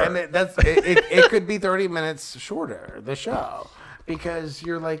aren't there. And it could be 30 minutes shorter, the show. Because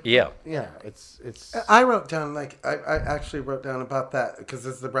you're like, it's. I wrote down, I actually wrote down about that, because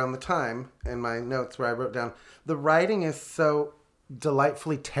this is around the time in my notes where I wrote down, the writing is so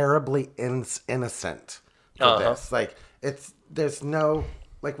delightfully, terribly innocent for this. Like, there's no,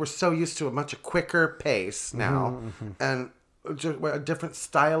 we're so used to a much quicker pace now, and just a different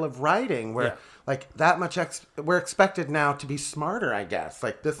style of writing where that much we're expected now to be smarter, I guess.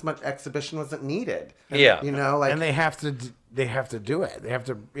 Like, this much exhibition wasn't needed. And, and they have to do it. They have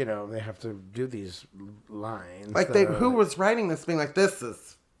to, they have to do these lines. Who was writing this being like, this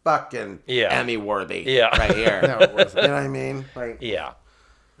is fucking Emmy worthy right here. No, it wasn't. You know what I mean?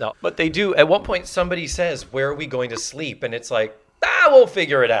 No, but they do. At one point, somebody says, where are we going to sleep? And it's like, we'll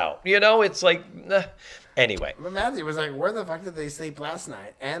figure it out. It's like, anyway. But Matthew was like, where the fuck did they sleep last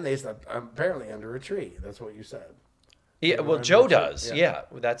night? And they slept apparently under a tree. That's what you said. Yeah, well, Joe does. Yeah.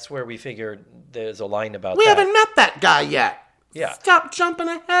 That's where we figured there's a line about we that. We haven't met that guy yet. Yeah. Stop jumping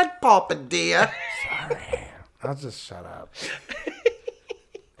ahead, Paul Padilla. Sorry. I'll just shut up.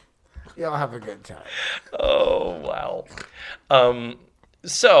 Y'all have a good time. Oh, wow.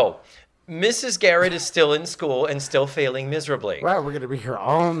 So, Mrs. Garrett is still in school and still failing miserably. Wow, we're going to be here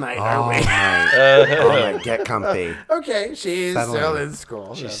all night, aren't we? All night. Get comfy. Okay, she's still in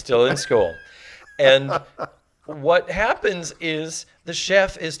school. She's still in school. And what happens is the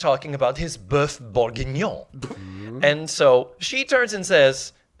chef is talking about his Boeuf Bourgignoun. And so she turns and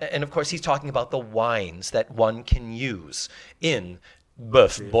says, and of course he's talking about the wines that one can use in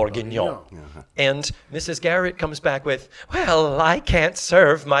Boeuf Bourgignoun. And Mrs. Garrett comes back with, well, I can't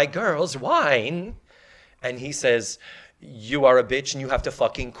serve my girls wine. And he says, you are a bitch and you have to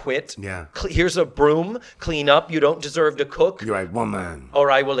fucking quit. Yeah. Here's a broom. Clean up. You don't deserve to cook. You're a woman. Or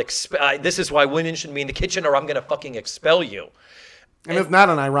I will this is why women shouldn't be in the kitchen, or I'm going to fucking expel you. And it's not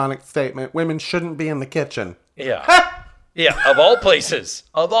an ironic statement. Women shouldn't be in the kitchen. Yeah. Yeah, of all places.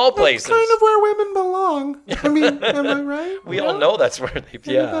 Of all places. That's kind of where women belong. I mean, am I right? We all know that's where they...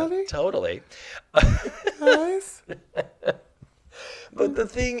 Anybody? Yeah, totally. Nice. But the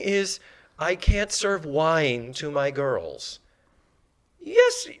thing is, I can't serve wine to my girls.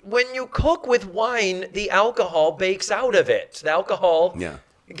 Yes, when you cook with wine, the alcohol bakes out of it. The alcohol... Yeah.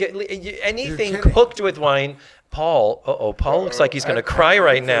 Anything cooked with wine... Paul looks like he's going to cry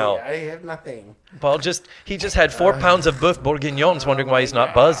right now. I have nothing. Paul just had 4 pounds of Boeuf Bourguignon's, wondering why he's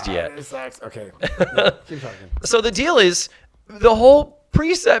not buzzed yet. Okay. No, keep talking. So the deal is, the whole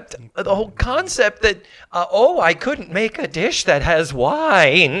precept, the whole concept that, I couldn't make a dish that has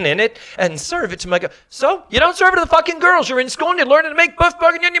wine in it and serve it to my girl. So, you don't serve it to the fucking girls. You're in school and you're learning to make Boeuf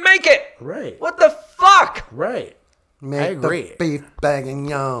Bourguignon, you make it. Right. What the fuck? Right. Make I agree. the beef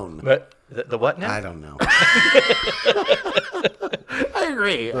bourguignon. But the what now? I don't know. I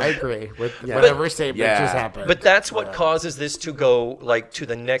agree with whatever statement just happened. But that's what causes this to go to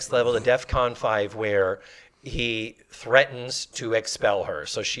the next level, the DEFCON 5, where he threatens to expel her.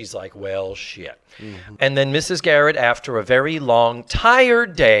 So she's like, well, shit. Mm-hmm. And then Mrs. Garrett, after a very long,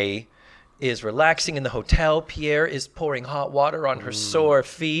 tired day, is relaxing in the hotel. Pierre is pouring hot water on her sore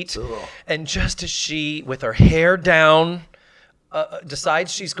feet. And just as she, with her hair down,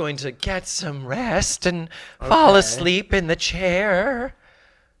 decides she's going to get some rest and fall asleep in the chair,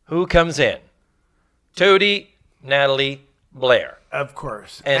 who comes in? Tootie, Natalie, Blair. Of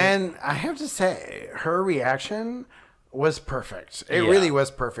course. And I have to say, her reaction was perfect. It really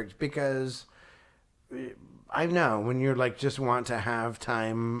was perfect because I know when you're like just want to have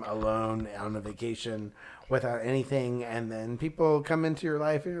time alone on a vacation without anything, and then people come into your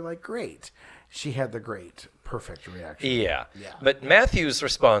life and you're like, great. She had the perfect reaction. Yeah. But Matthew's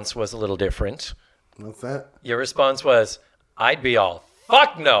response was a little different. What's that? Your response was, I'd be all,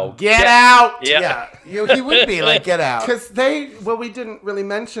 fuck no. Get out. Yeah. He would be like, get out. Because we didn't really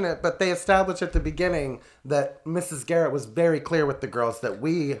mention it, but they established at the beginning that Mrs. Garrett was very clear with the girls that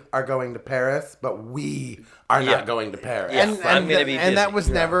we are going to Paris, but we are not going to Paris. Yeah. I'm going to be busy. And that was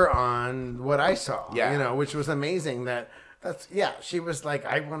never on what I saw, Yeah. which was amazing she was like,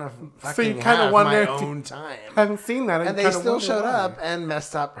 I want to So you fucking kinda have wonder my if own time. Hadn't seen that. And they still showed up and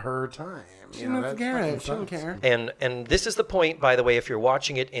messed up her time. Mrs. Garrett, she don't care. And this is the point, by the way, if you're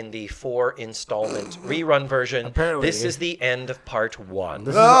watching it in the 4-installment rerun version, Apparently. this is the end of part 1.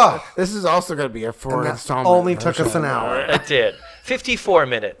 This is also going to be a 4 That installment. only took us an hour. It did. 54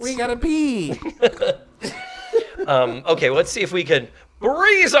 minutes. We got to pee. Okay, let's see if we can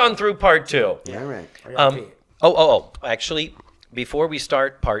breeze on through part 2. Yeah, right. Actually, before we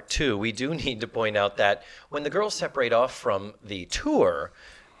start part 2, we do need to point out that when the girls separate off from the tour,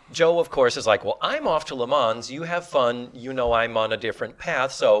 Joe, of course, is like, well, I'm off to Le Mans. You have fun. You know I'm on a different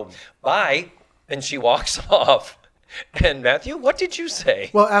path, so bye. And she walks off. And Matthew, what did you say?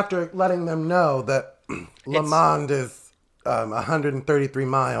 Well, after letting them know that Le Mans is 133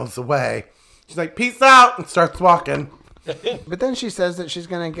 miles away, she's like, peace out, and starts walking. But then she says that she's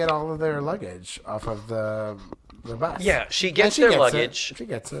going to get all of their luggage off of the bus. Yeah, she gets their luggage. She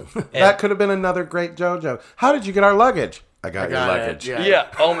gets it. That could have been another great JoJo. How did you get our luggage? I got your luggage. Yeah.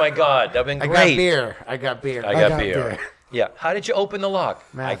 Oh, my God. That'd been great. I got beer. I got beer. Yeah. How did you open the lock?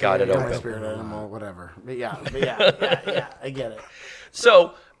 Matthew, I got it open. Spirit animal, whatever. But yeah, I get it.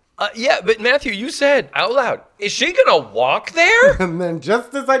 So, but Matthew, you said out loud, is she going to walk there? And then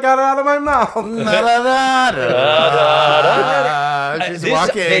just as I got it out of my mouth, she's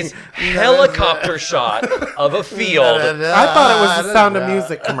walking. This helicopter shot of a field. I thought it was the Sound of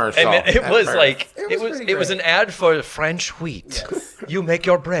Music commercial. And it was first. like it was an ad for French wheat. You make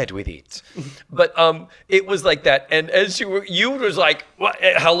your bread with it. But it was like that. And as you was like, what,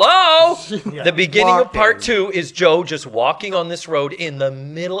 hello? The beginning of part 2 is Joe just walking on this road in the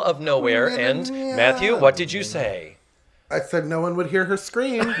middle of nowhere. And Matthew, what did you say? I said no one would hear her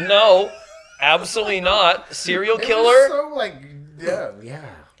scream. No, absolutely not. Serial killer. It was so like, yeah.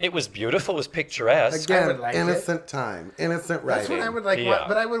 It was beautiful. It was picturesque. Again, like innocent time, innocent That's writing. what I would like. Yeah.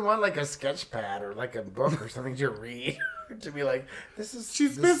 But I would want like a sketch pad or like a book or something to read to be like,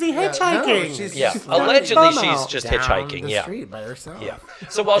 She's busy hitchhiking. No, she's Allegedly, down she's just down hitchhiking. the Yeah. street by herself. Yeah.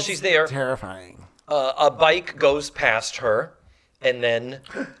 So while she's there, Terrifying. a bike goes past her, and then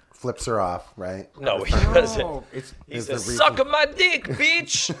Flips her off, right? no, he doesn't. Oh, He says, "Suck my dick,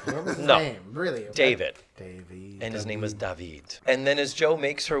 bitch." what was his No. name? Really? David. Davey. And his name was David. And then as Joe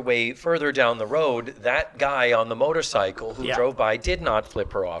makes her way further down the road, that guy on the motorcycle who drove by did not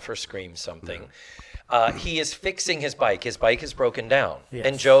flip her off or scream something. He is fixing his bike. His bike is broken down. Yes.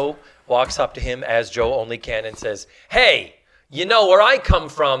 And Joe walks up to him, as Joe only can, and says, "Hey, you know where I come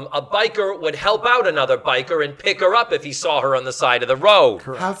from, a biker would help out another biker and pick her up if he saw her on the side of the road."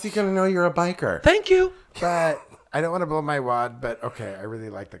 How's he going to know you're a biker? Thank you. But I don't want to blow my wad, but okay, I really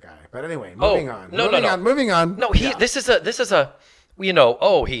like the guy. But anyway, moving on. No. Moving on. No, this is a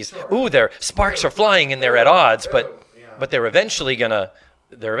their sparks are flying and they're at odds, but they're eventually gonna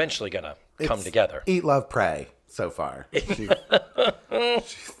come together. Eat, love, pray so far.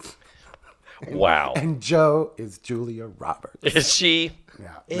 Wow. And Joe is Julia Roberts. Is she?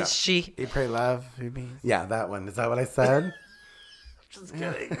 Yeah. Is she? Eat, pray, love. You mean? Yeah, that one. Is that what I said? Just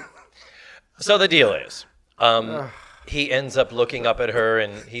kidding. So the deal is, he ends up looking up at her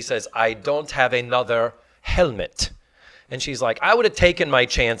and he says, "I don't have another helmet." And she's like, "I would have taken my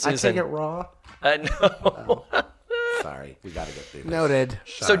chances." I take it raw. No. Sorry, we got to get through this. Noted.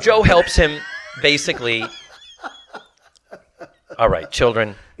 So Joe helps him basically. All right,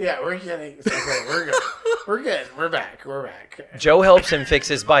 children. Yeah, we're kidding. Okay, we're good. We're good. We're back. Joe helps him fix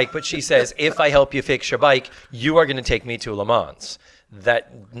his bike, but she says, "If I help you fix your bike, you are going to take me to Le Mans.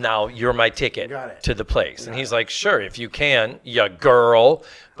 That now you're my ticket to the place." And he's like, "Sure, if you can, you girl."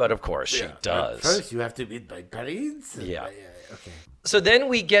 But of course she does. First, you have to meet my parents. Yeah. Okay. So then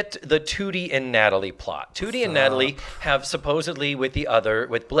we get the Tootie and Natalie plot. Tootie and Natalie have supposedly with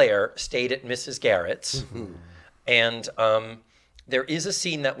Blair, stayed at Mrs. Garrett's. Mm-hmm. And there is a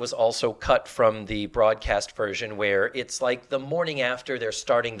scene that was also cut from the broadcast version where it's like the morning after they're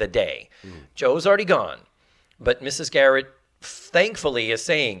starting the day. Joe's already gone. But Mrs. Garrett thankfully is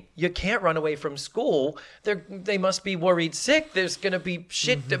saying, you can't run away from school. They must be worried sick. There's going to be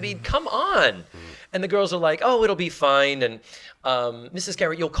shit. I mean, come on. And the girls are like, oh, it'll be fine. And Mrs.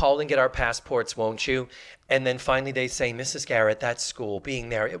 Garrett, you'll call and get our passports, won't you? And then finally they say, Mrs. Garrett, that school, being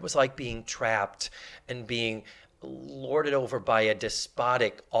there, it was like being trapped and being lorded over by a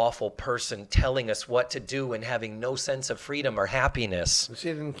despotic, awful person telling us what to do and having no sense of freedom or happiness.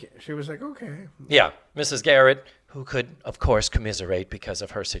 She was like, okay. Yeah, Mrs. Garrett, who could, of course, commiserate because of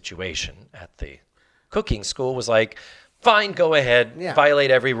her situation at the cooking school, was like, fine, go ahead,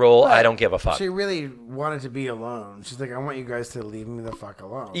 violate every rule, I don't give a fuck. She really wanted to be alone. She's like, I want you guys to leave me the fuck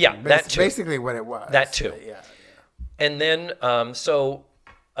alone. Yeah, that too. Basically what it was. That too. Yeah. And then,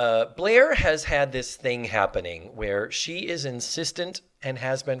 Blair has had this thing happening where she is insistent and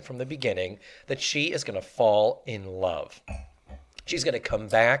has been from the beginning that she is going to fall in love. She's going to come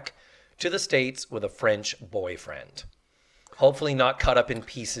back to the States with a French boyfriend. Hopefully not cut up in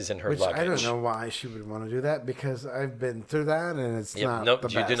pieces in her luggage. I don't know why she would want to do that because I've been through that and it's not the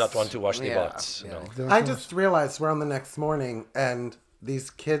best. You do not want to wash the butts. Yeah. No. I just realized we're on the next morning and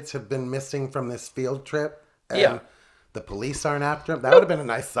these kids have been missing from this field trip. And the police aren't after them. That would have been a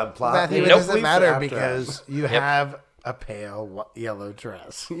nice subplot. Matthew, it doesn't matter because you have a pale yellow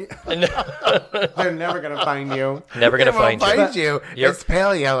dress. They're never going to find you. Never going to find you. It's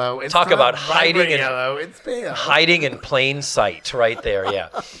pale yellow. It's talk about hiding in yellow. It's pale. Hiding in plain sight right there, yeah.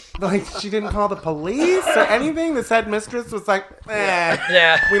 Like, she didn't call the police or anything? This headmistress was like,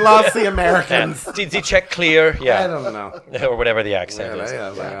 yeah. We lost the Americans. Did the check clear? Yeah. I don't know. Or whatever the accent is.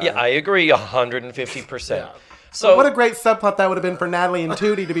 Yeah, I agree 150%. So what a great subplot that would have been for Natalie and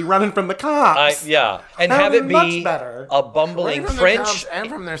Tootie to be running from the cops. And have it be a bumbling French and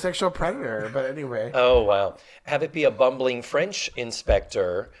from their sexual predator. But anyway. Oh wow! Have it be a bumbling French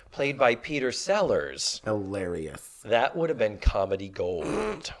inspector played by Peter Sellars. Hilarious. That would have been comedy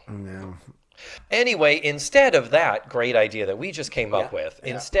gold. No. Anyway, instead of that great idea that we just came up with,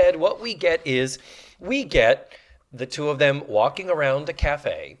 instead what we get is the two of them walking around a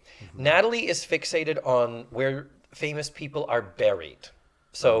cafe. Natalie is fixated on where famous people are buried.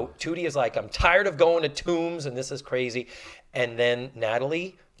 So Tootie is like, I'm tired of going to tombs and this is crazy. And then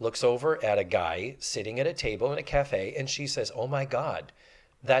Natalie looks over at a guy sitting at a table in a cafe and she says, oh my God,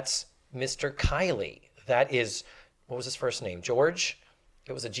 that's Mr. Kiley. That is, what was his first name? George?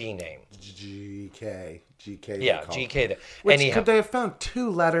 It was a G name. GK. Yeah, GK. Which could they have found two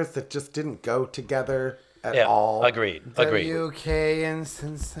letters that just didn't go together at all? Agreed. WK and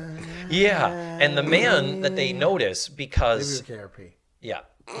Cinncinnati. Yeah, and the man that they notice because WKRP. Yeah,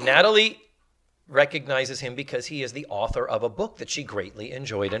 Natalie recognizes him because he is the author of a book that she greatly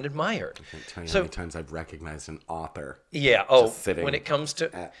enjoyed and admired. I can't tell you how many times I've recognized an author. Yeah. When it comes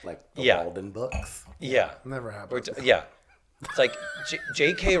to at like the Walden books. Yeah. Never happened. Yeah. It's like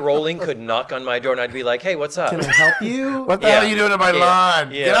J.K. Rowling could knock on my door and I'd be like, hey, what's up? Can I help you? What the hell are you doing on my lawn?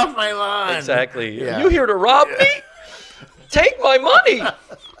 Yeah. Get off my lawn. Exactly. Yeah. You here to rob me? Take my money.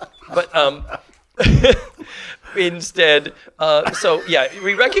 But instead,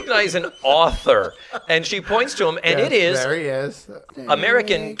 we recognize an author and she points to him and it is there he is.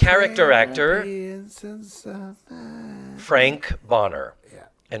 American character actor Frank Bonner.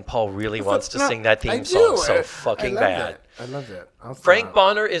 And Paul really wants to sing that theme song so fucking bad. I loved it. Frank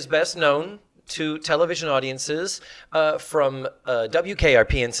Bonner is best known to television audiences from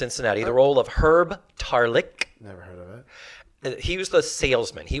WKRP in Cincinnati, the role of Herb Tarlick. Never heard of it. He was the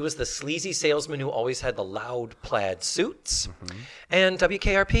salesman. He was the sleazy salesman who always had the loud plaid suits. Mm-hmm. And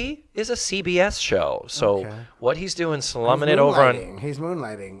WKRP is a CBS show. So what he's doing, slumming it over on... He's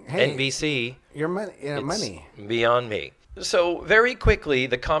moonlighting. Hey, NBC. Your money. Money. Beyond me. So very quickly,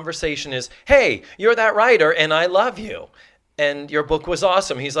 the conversation is, hey, you're that writer, and I love you. And your book was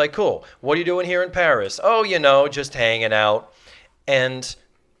awesome. He's like, cool. What are you doing here in Paris? Oh, just hanging out. And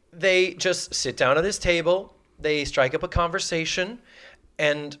they just sit down at this table. They strike up a conversation.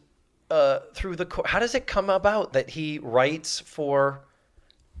 And how does it come about that he writes for...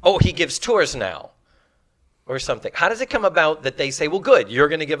 Oh, he gives tours now. Or something. How does it come about that they say, well, good, you're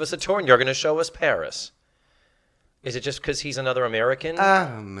going to give us a tour and you're going to show us Paris? Is it just because he's another American? I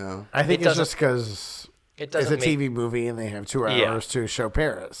don't know. I think it's just because it's a TV movie and they have 2 hours to show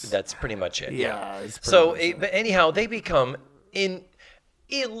Paris. That's pretty much it. Yeah. But anyhow, they become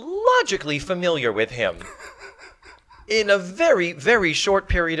illogically familiar with him. in a very, very short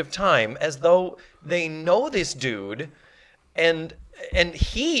period of time, as though they know this dude, and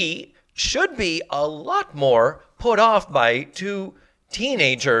he should be a lot more put off by two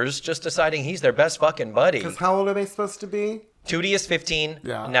teenagers just deciding he's their best fucking buddy. Because how old are they supposed to be? Tootie is 15,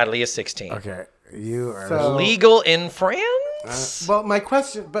 Natalie is 16. Okay, you are Legal in France? Well, my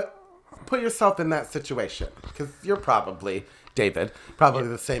question, but put yourself in that situation, because you're probably, David, probably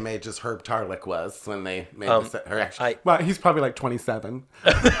the same age as Herb Tarlick was when they made her action. Well, he's probably like 27.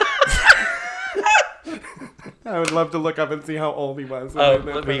 I would love to look up and see how old he was.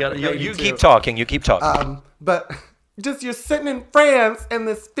 You keep talking. You keep talking. But just you're sitting in France and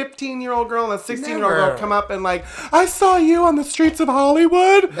this 15-year-old girl and a 16-year-old girl come up and like, I saw you on the streets of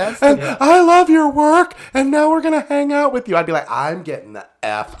Hollywood I love your work and now we're going to hang out with you. I'd be like, I'm getting the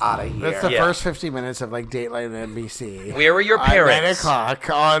F out of here. That's the first 50 minutes of like Dateline and NBC. Where were your parents? At 9 o'clock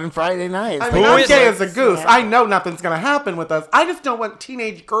on Friday nights. I mean, I'm gay as a goose. I know nothing's going to happen with us. I just don't want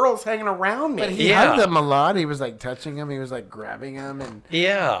teenage girls hanging around me. But he hugged them a lot. He was like touching them. He was like grabbing them. And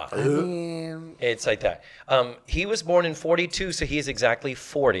I mean, it's like that. He was born in 42, so he is exactly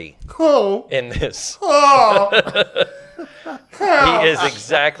 40 in this. He is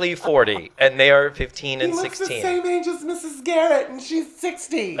exactly 40, and they are 15 and 16. He looks the same age as Mrs. Garrett, and she's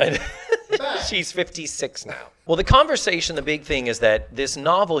 60. She's 56 now. Well, the conversation, the big thing is that this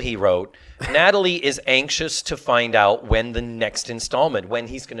novel he wrote, Natalie is anxious to find out when the next installment, when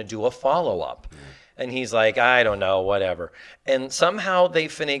he's going to do a follow-up. And he's like, I don't know, whatever. And somehow they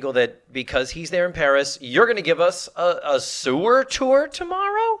finagle that because he's there in Paris, you're going to give us a sewer tour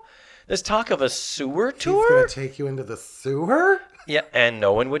tomorrow? There's talk of a sewer tour? He's going to take you into the sewer? Yeah, and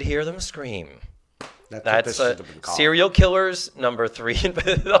no one would hear them scream. That's Serial Killers number 3.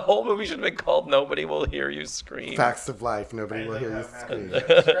 The whole movie should have been called Nobody Will Hear You Scream. Facts of Life. Nobody will hear you scream.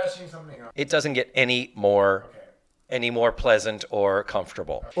 It doesn't get any more pleasant or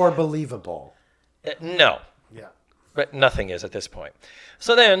comfortable. Or believable. No. Yeah. But nothing is at this point.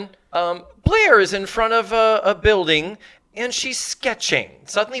 So then Blair is in front of a building and she's sketching.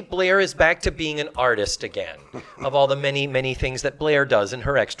 Suddenly Blair is back to being an artist again of all the many, many things that Blair does in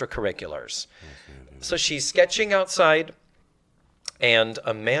her extracurriculars. So she's sketching outside and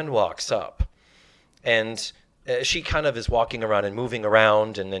a man walks up and she kind of is walking around and moving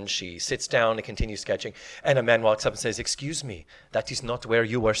around, and then she sits down and continues sketching. And a man walks up and says, "Excuse me, that is not where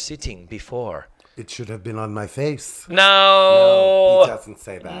you were sitting before." It should have been on my face. No. He doesn't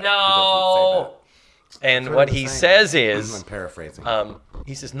say that. No. And what he says is, I'm paraphrasing.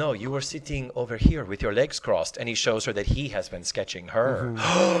 He says, "No, you were sitting over here with your legs crossed." And he shows her that he has been sketching her.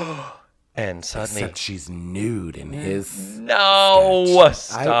 And suddenly, except she's nude in his sketch.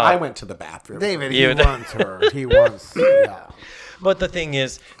 Stop. I went to the bathroom. David, he wants her. He wants, yeah. But the thing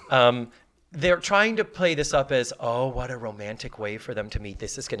is, they're trying to play this up as, oh, what a romantic way for them to meet.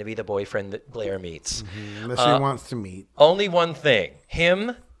 This is going to be the boyfriend that Blair meets. That she wants to meet. Only one thing.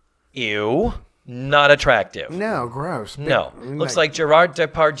 Him, ew, not attractive. No, gross. No. Looks like Gerard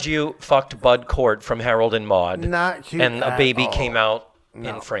Depardieu fucked Bud Cort from Harold and Maude. Not cute. And a baby came out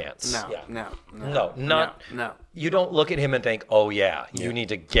in France. No. You don't look at him and think, oh, yeah, you need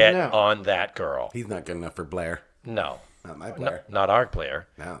to get on that girl. He's not good enough for Blair. No. Not my Blair. Not our Blair.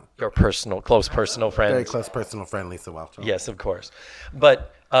 No. Your close personal friend. Very close personal friend, Lisa Welch. Yes, of course.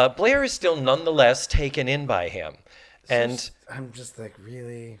 But Blair is still nonetheless taken in by him. And I'm just like,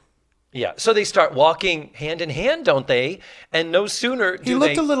 really? Yeah. So they start walking hand in hand, don't they? And no sooner do he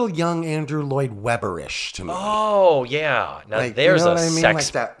looked a little young Andrew Lloyd Webber-ish to me. Oh, yeah. Now like, there's you know what I mean?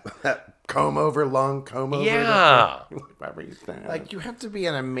 sex. Like that long comb over. Yeah. Like, you have to be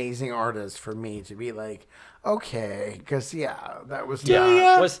an amazing artist for me to be like, okay, because that was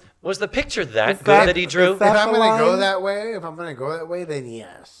Was the picture that good that he drew? If I'm going to go that way, then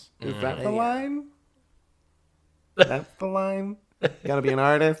yes. Is that the line? That's the line? Got to be an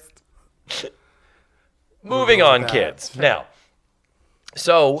artist? Moving on, kids. Now,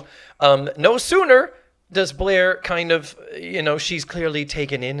 so no sooner does Blair kind of, she's clearly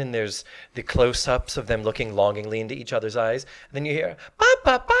taken in, and there's the close-ups of them looking longingly into each other's eyes. And then you hear,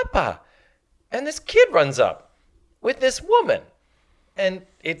 "Papa, Papa." And this kid runs up with this woman. And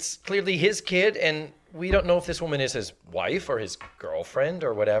it's clearly his kid, and we don't know if this woman is his wife or his girlfriend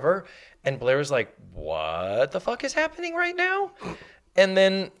or whatever. And Blair's like, what the fuck is happening right now? And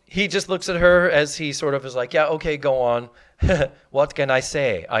then he just looks at her as he sort of is like, yeah, okay, go on. What can I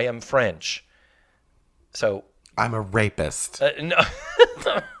say? I am French. So I'm a rapist. No.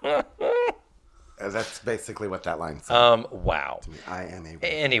 That's basically what that line says. Wow. I am a rapist.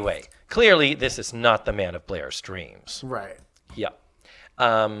 Anyway, clearly this is not the man of Blair's dreams. Right. Yeah.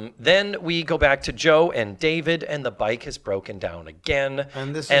 Then we go back to Joe and David, and the bike has broken down again.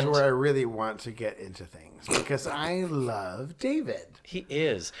 And this is where I really want to get into things because I love David. He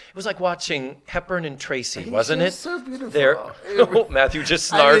is. It was like watching Hepburn and Tracy, wasn't it? So beautiful. Oh, Matthew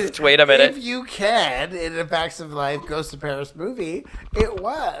just snarfed. Wait a minute. If you can, in a Facts of Life Goes to Paris movie, it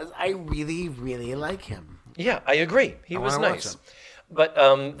was. I really, really like him. Yeah, I agree. He was nice. But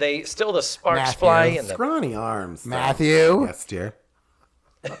the sparks Matthew. fly and the Scrawny arms. Matthew. Yes, dear.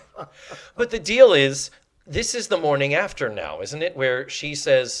 But the deal is, this is the morning after now, isn't it? Where she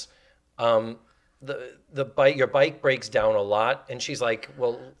says, your bike breaks down a lot, and she's like,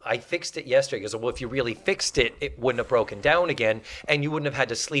 "Well, I fixed it yesterday." He goes, "Well, if you really fixed it, it wouldn't have broken down again, and you wouldn't have had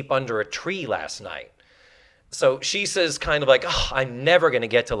to sleep under a tree last night." So she says, kind of like, "Oh, I'm never going to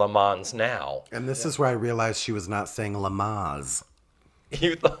get to Le Mans now." And this is where I realized she was not saying Le Mans.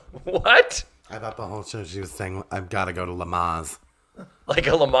 You thought what? I thought the whole show she was saying, "I've got to go to Le Mans." Like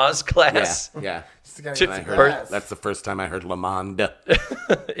a Le Mans class? Yeah. That's the first time I heard Le Mans.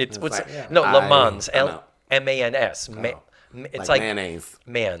 Le Mans, M-A-N-S. It's like mayonnaise.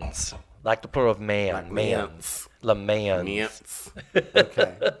 Mans. Like the plural of man. Like Mans. Le Mans. Mans.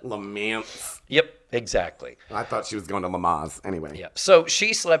 Okay. Le Mans. Yep, exactly. I thought she was going to Le Mans anyway. Yeah. So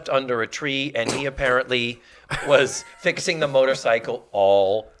she slept under a tree, and he apparently was fixing the motorcycle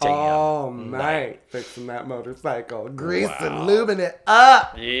all damn night. Fixing that motorcycle. Greasing, lubing it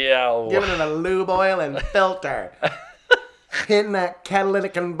up. Yeah. Giving it a lube oil and filter. Hitting that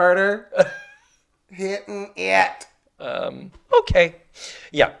catalytic converter. Hitting it. Okay.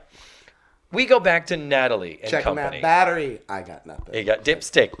 Yeah. We go back to Natalie and Checking company. that battery. I got nothing. You got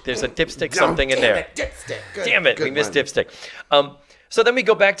dipstick. There's a dipstick something in there. Dipstick. Good, damn it. We missed dipstick. So then we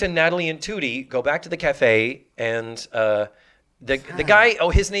go back to Natalie and Tootie, go back to the cafe, and the guy,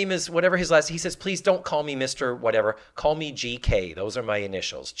 his name is whatever his last, he says, "Please don't call me Mr. whatever. Call me GK. Those are my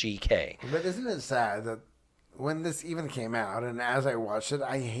initials, GK." But isn't it sad that when this even came out, and as I watched it,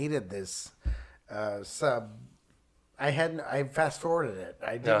 I hated this sub. I fast forwarded it.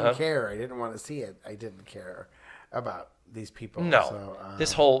 I didn't care. I didn't want to see it. I didn't care about these people. No, so,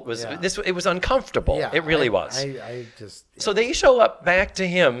 this whole was it was uncomfortable. Yeah, it really was. I just. Yeah. So they show up back to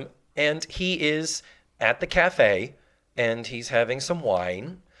him, and he is at the cafe, and he's having some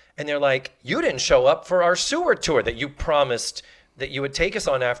wine, and they're like, "You didn't show up for our sewer tour that you promised that you would take us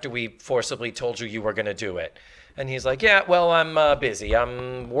on after we forcibly told you were going to do it." And he's like, "Yeah, well, I'm busy.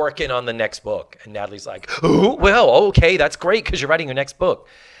 I'm working on the next book." And Natalie's like, "Oh, well, okay, that's great because you're writing your next book."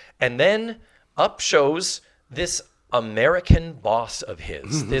 And then up shows this American boss of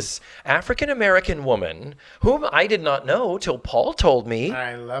his, this African-American woman whom I did not know till Paul told me.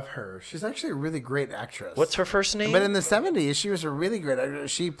 I love her. She's actually a really great actress. What's her first name? But in the 70s, she was a really great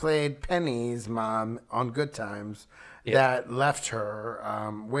actress. She played Penny's mom on Good Times that left her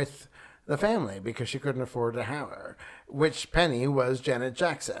with the family because she couldn't afford to have her, which Penny was Janet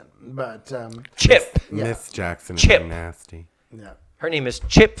Jackson. But Chip. Miss Jackson is Chip. nasty. Yeah. Her name is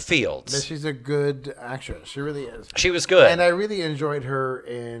Chip Fields. But she's a good actress. She really is. She was good. And I really enjoyed her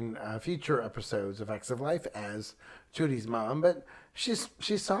in future episodes of Facts of Life as Tootie's mom. But she's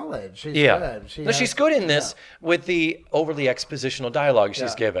solid. She's good. She's good in this with the overly expositional dialogue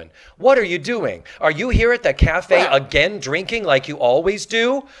she's given. What are you doing? Are you here at the cafe again drinking like you always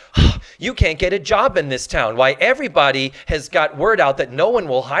do? You can't get a job in this town. Why, everybody has got word out that no one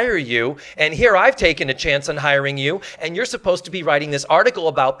will hire you. And here I've taken a chance on hiring you. And you're supposed to be writing this article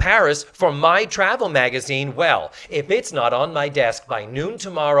about Paris for my travel magazine. Well, if it's not on my desk by noon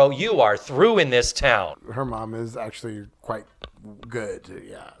tomorrow, you are through in this town. Her mom is actually quite good.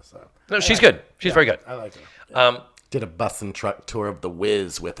 Yeah. So No, she's good. She's very good. I like her. Did a bus and truck tour of the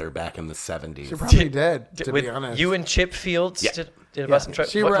Wiz with her back in the 70s. She probably did, to With be honest. you and Chip Fields did a bus and truck.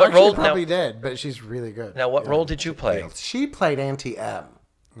 She What role probably now? did, but she's really good. Now, what role did you play? She played Auntie M.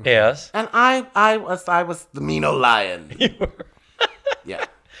 Yes. And I was the mean old lion. Yeah.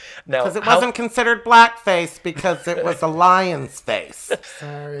 Now, Because it wasn't considered blackface because it was a lion's face.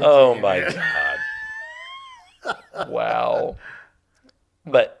 Sorry, Oh dear. my God! Wow.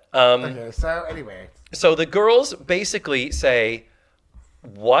 But Okay, so anyway. so the girls basically say,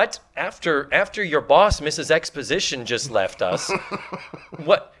 "What? After your boss, Mrs. Exposition, just left us?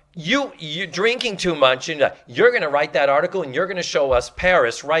 What? You're drinking too much, and you're going to write that article, and you're going to show us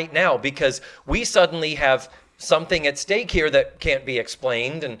Paris right now because we suddenly have something at stake here that can't be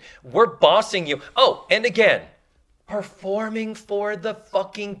explained, and we're bossing you." Oh, and again, performing for the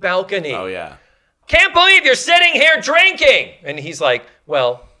fucking balcony. Oh, yeah. "Can't believe you're sitting here drinking." And he's like,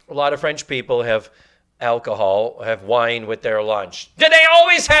 "Well, a lot of French people have alcohol, have wine with their lunch. Do they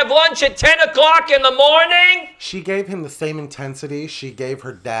always have lunch at 10 o'clock in the morning? She gave him the same intensity she gave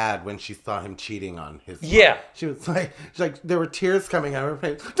her dad when she saw him cheating on his Yeah. mom. She's like, there were tears coming out of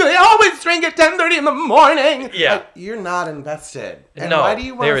her face. Do they always drink at 10:30 in the morning? Yeah. Like, you're not invested. And No, why do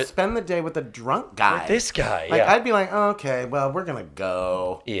you want there to is- spend the day with a drunk guy? This guy, Like, yeah. I'd be like, okay, well, we're going to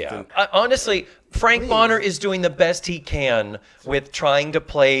go. Yeah. Honestly, Frank Bonner is doing the best he can with trying to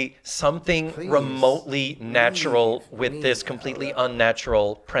play something remotely natural with this completely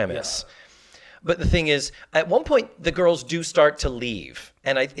unnatural premise. But the thing is, at one point, the girls do start to leave.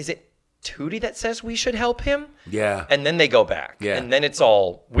 And is it Tootie that says we should help him? Yeah. And then they go back. Yeah. And then it's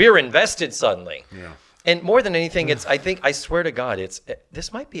all, we're invested suddenly. Yeah. And more than anything, I swear to God,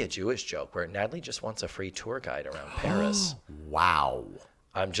 this might be a Jewish joke where Natalie just wants a free tour guide around Paris. Wow.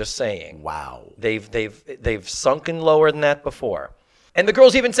 I'm just saying. Wow. They've sunken lower than that before. And the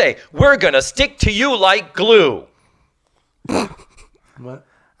girls even say, we're going to stick to you like glue. What?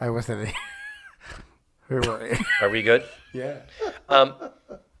 I wasn't. Who were you? Are we good? Yeah.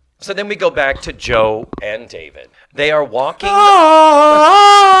 So then we go back to Joe and David. They are walking.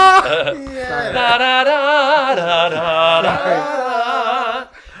 Ah! Da, da, da, da, da, da,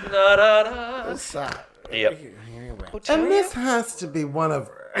 da, da, da. Stop. Yep. And this has to be one of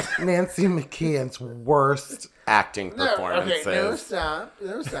Nancy McKeon's worst acting No, performances. okay, no stop.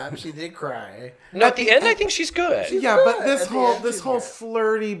 No stop. She did cry. No, at the end, I think she's good. Yeah, but good. this At the whole end, this she's whole good.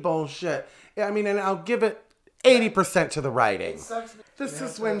 flirty bullshit. I mean, and I'll give it 80% to the writing. This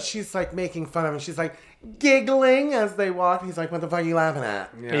is when she's like making fun of him. She's like giggling as they walk. He's like, "What the fuck are you laughing at?"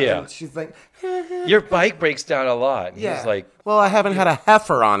 Yeah. And she's like, Your bike breaks down a lot. And "Yeah." He's like, "Well, I haven't had a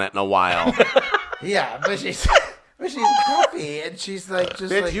heifer on it in a while." Yeah, but she's puffy and she's like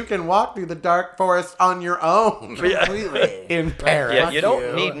just Bitch, like you can walk through the dark forest on your own completely. in Paris. yeah, you don't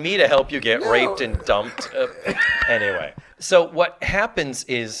you. need me to help you get raped and dumped. Anyway, so what happens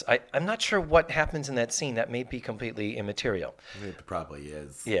is, I'm not sure what happens in that scene. That may be completely immaterial. It probably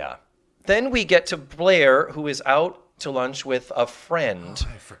is. Yeah. Then we get to Blair, who is out to lunch with a friend.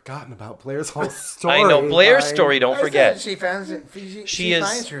 I've forgotten about Blair's whole story. I know, Blair's Like, story, don't I said forget. she finds it. She is-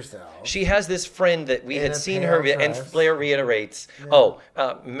 finds herself. She has this friend that we In had a seen pale her, and dress. Blair reiterates, we're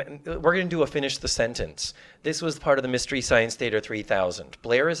going to do a finish the sentence. This was part of the Mystery Science Theater 3000.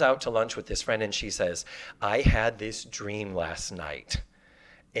 Blair is out to lunch with this friend, and she says, I had this dream last night.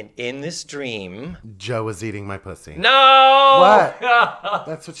 And in this dream... Joe was eating my pussy. No! What?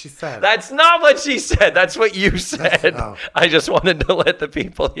 That's what she said. That's not what she said. That's what you said. oh. I just wanted to let the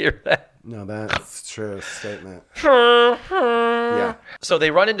people hear that. No, that's a true statement. Yeah. So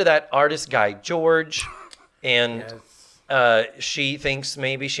they run into that artist guy, George, and she thinks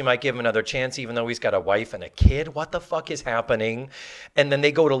maybe she might give him another chance, even though he's got a wife and a kid. What the fuck is happening? And then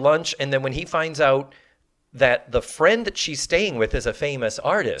they go to lunch, and then when he finds out that the friend that she's staying with is a famous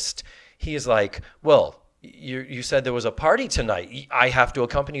artist, he is like, well, you said there was a party tonight. I have to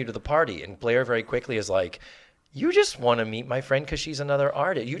accompany you to the party. And Blair very quickly is like, you just want to meet my friend because she's another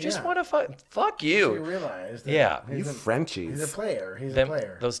artist. You just want to fuck you. She realized that Yeah. You Frenchies. he's a player. He's Them- a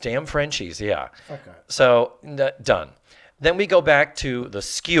player. Those damn Frenchies, yeah. Fuck up. So, done. Then we go back to the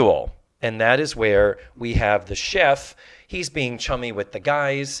skewel, and that is where we have the chef. He's being chummy with the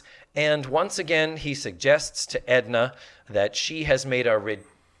guys, and once again, he suggests to Edna that she has made a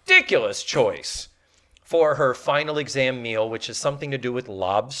ridiculous choice for her final exam meal, which is something to do with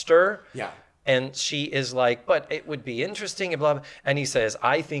lobster. Yeah. And she is like, but it would be interesting, and blah, blah. And he says,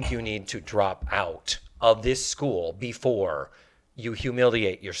 I think you need to drop out of this school before you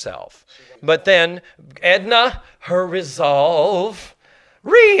humiliate yourself. But then Edna, her resolve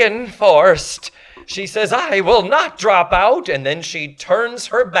reinforced. She says, I will not drop out. And then she turns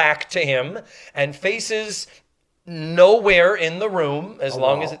her back to him and faces nowhere in the room, as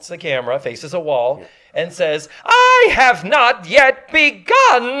long as it's the camera, faces a wall, and says, I have not yet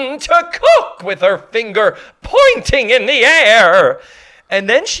begun to cook, with her finger pointing in the air. And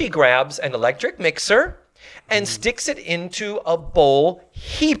then she grabs an electric mixer and sticks it into a bowl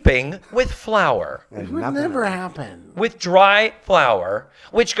heaping with flour. It would never happen. With dry flour,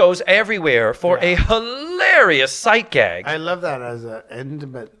 which goes everywhere for a hilarious sight gag. I love that as an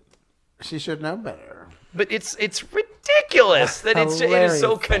end, but she should know better. But it's ridiculous that it is so Hilarious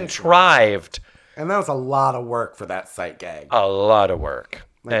sight gag. contrived. And that was a lot of work for that sight gag. A lot of work.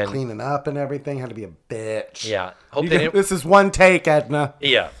 Like And cleaning up and everything had to be a bitch. yeah, hope they didn't. This is one take, Edna.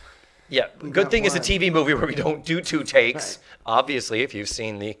 Yeah. Yeah. Good thing it's a one. TV movie where we don't do two takes. Obviously, if you've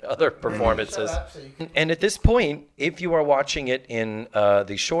seen the other performances. And at this point, if you are watching it in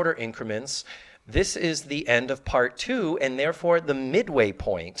the shorter increments, this is the end of part 2, and therefore the midway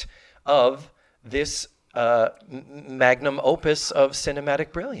point of this magnum opus of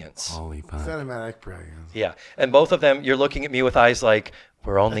cinematic brilliance. Holy fuck. Cinematic brilliance. Yeah, and both of them, you're looking at me with eyes like,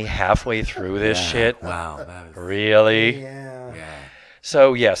 we're only halfway through this shit? Wow. That is... Really? Yeah.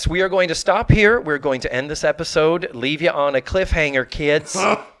 So, yes, we are going to stop here. We're going to end this episode, leave you on a cliffhanger, kids.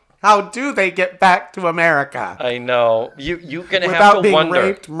 How do they get back to America? I know. You're going to have Without to being wonder.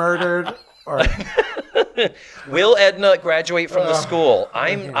 raped, murdered, or... Will Edna graduate from the school?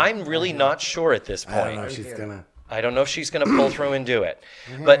 I'm really not sure at this I don't know point. if she's gonna... I don't know if she's going to pull through and do it.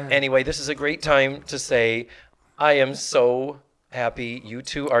 But anyway, this is a great time to say I am so happy you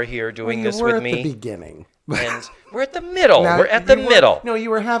two are here doing this with at me. the beginning. And we're at the middle. Now, We're at the middle. No, you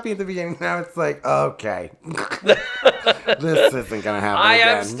were happy at the beginning. Now it's like, okay. This isn't going to happen I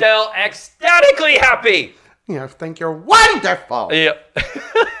again. am still ecstatically happy. I think you're wonderful. Yeah.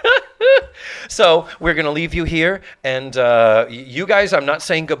 So we're going to leave you here. And you guys, I'm not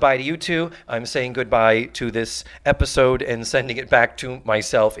saying goodbye to you two. I'm saying goodbye to this episode and sending it back to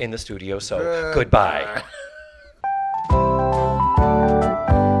myself in the studio. So goodbye.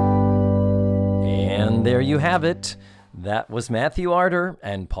 And there you have it. That was Matthew Arter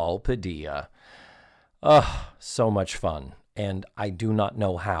and Paul Padilla. So much fun. And I do not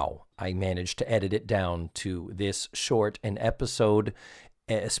know how I managed to edit it down to this short an episode,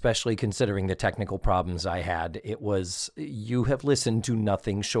 especially considering the technical problems I had. You have listened to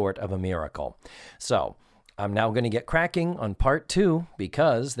nothing short of a miracle. So I'm now going to get cracking on part 2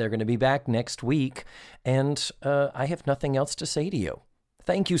 because they're going to be back next week. And I have nothing else to say to you.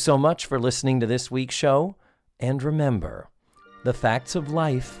 Thank you so much for listening to this week's show. And remember, the facts of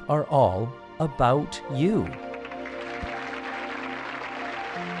life are all about you.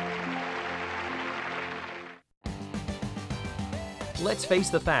 Let's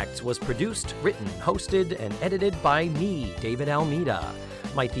Face the Facts was produced, written, hosted, and edited by me, David Almeida.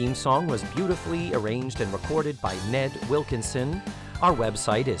 My theme song was beautifully arranged and recorded by Ned Wilkinson. Our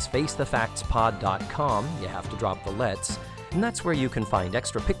website is facethefactspod.com. You have to drop the let's. And that's where you can find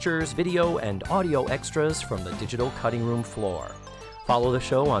extra pictures, video, and audio extras from the digital cutting room floor. Follow the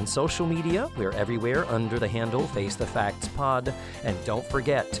show on social media. We're everywhere under the handle Face the Facts Pod. And don't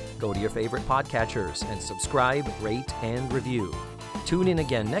forget, go to your favorite podcatchers and subscribe, rate, and review. Tune in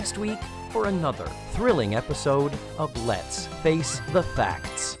again next week for another thrilling episode of Let's Face the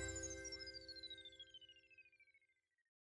Facts.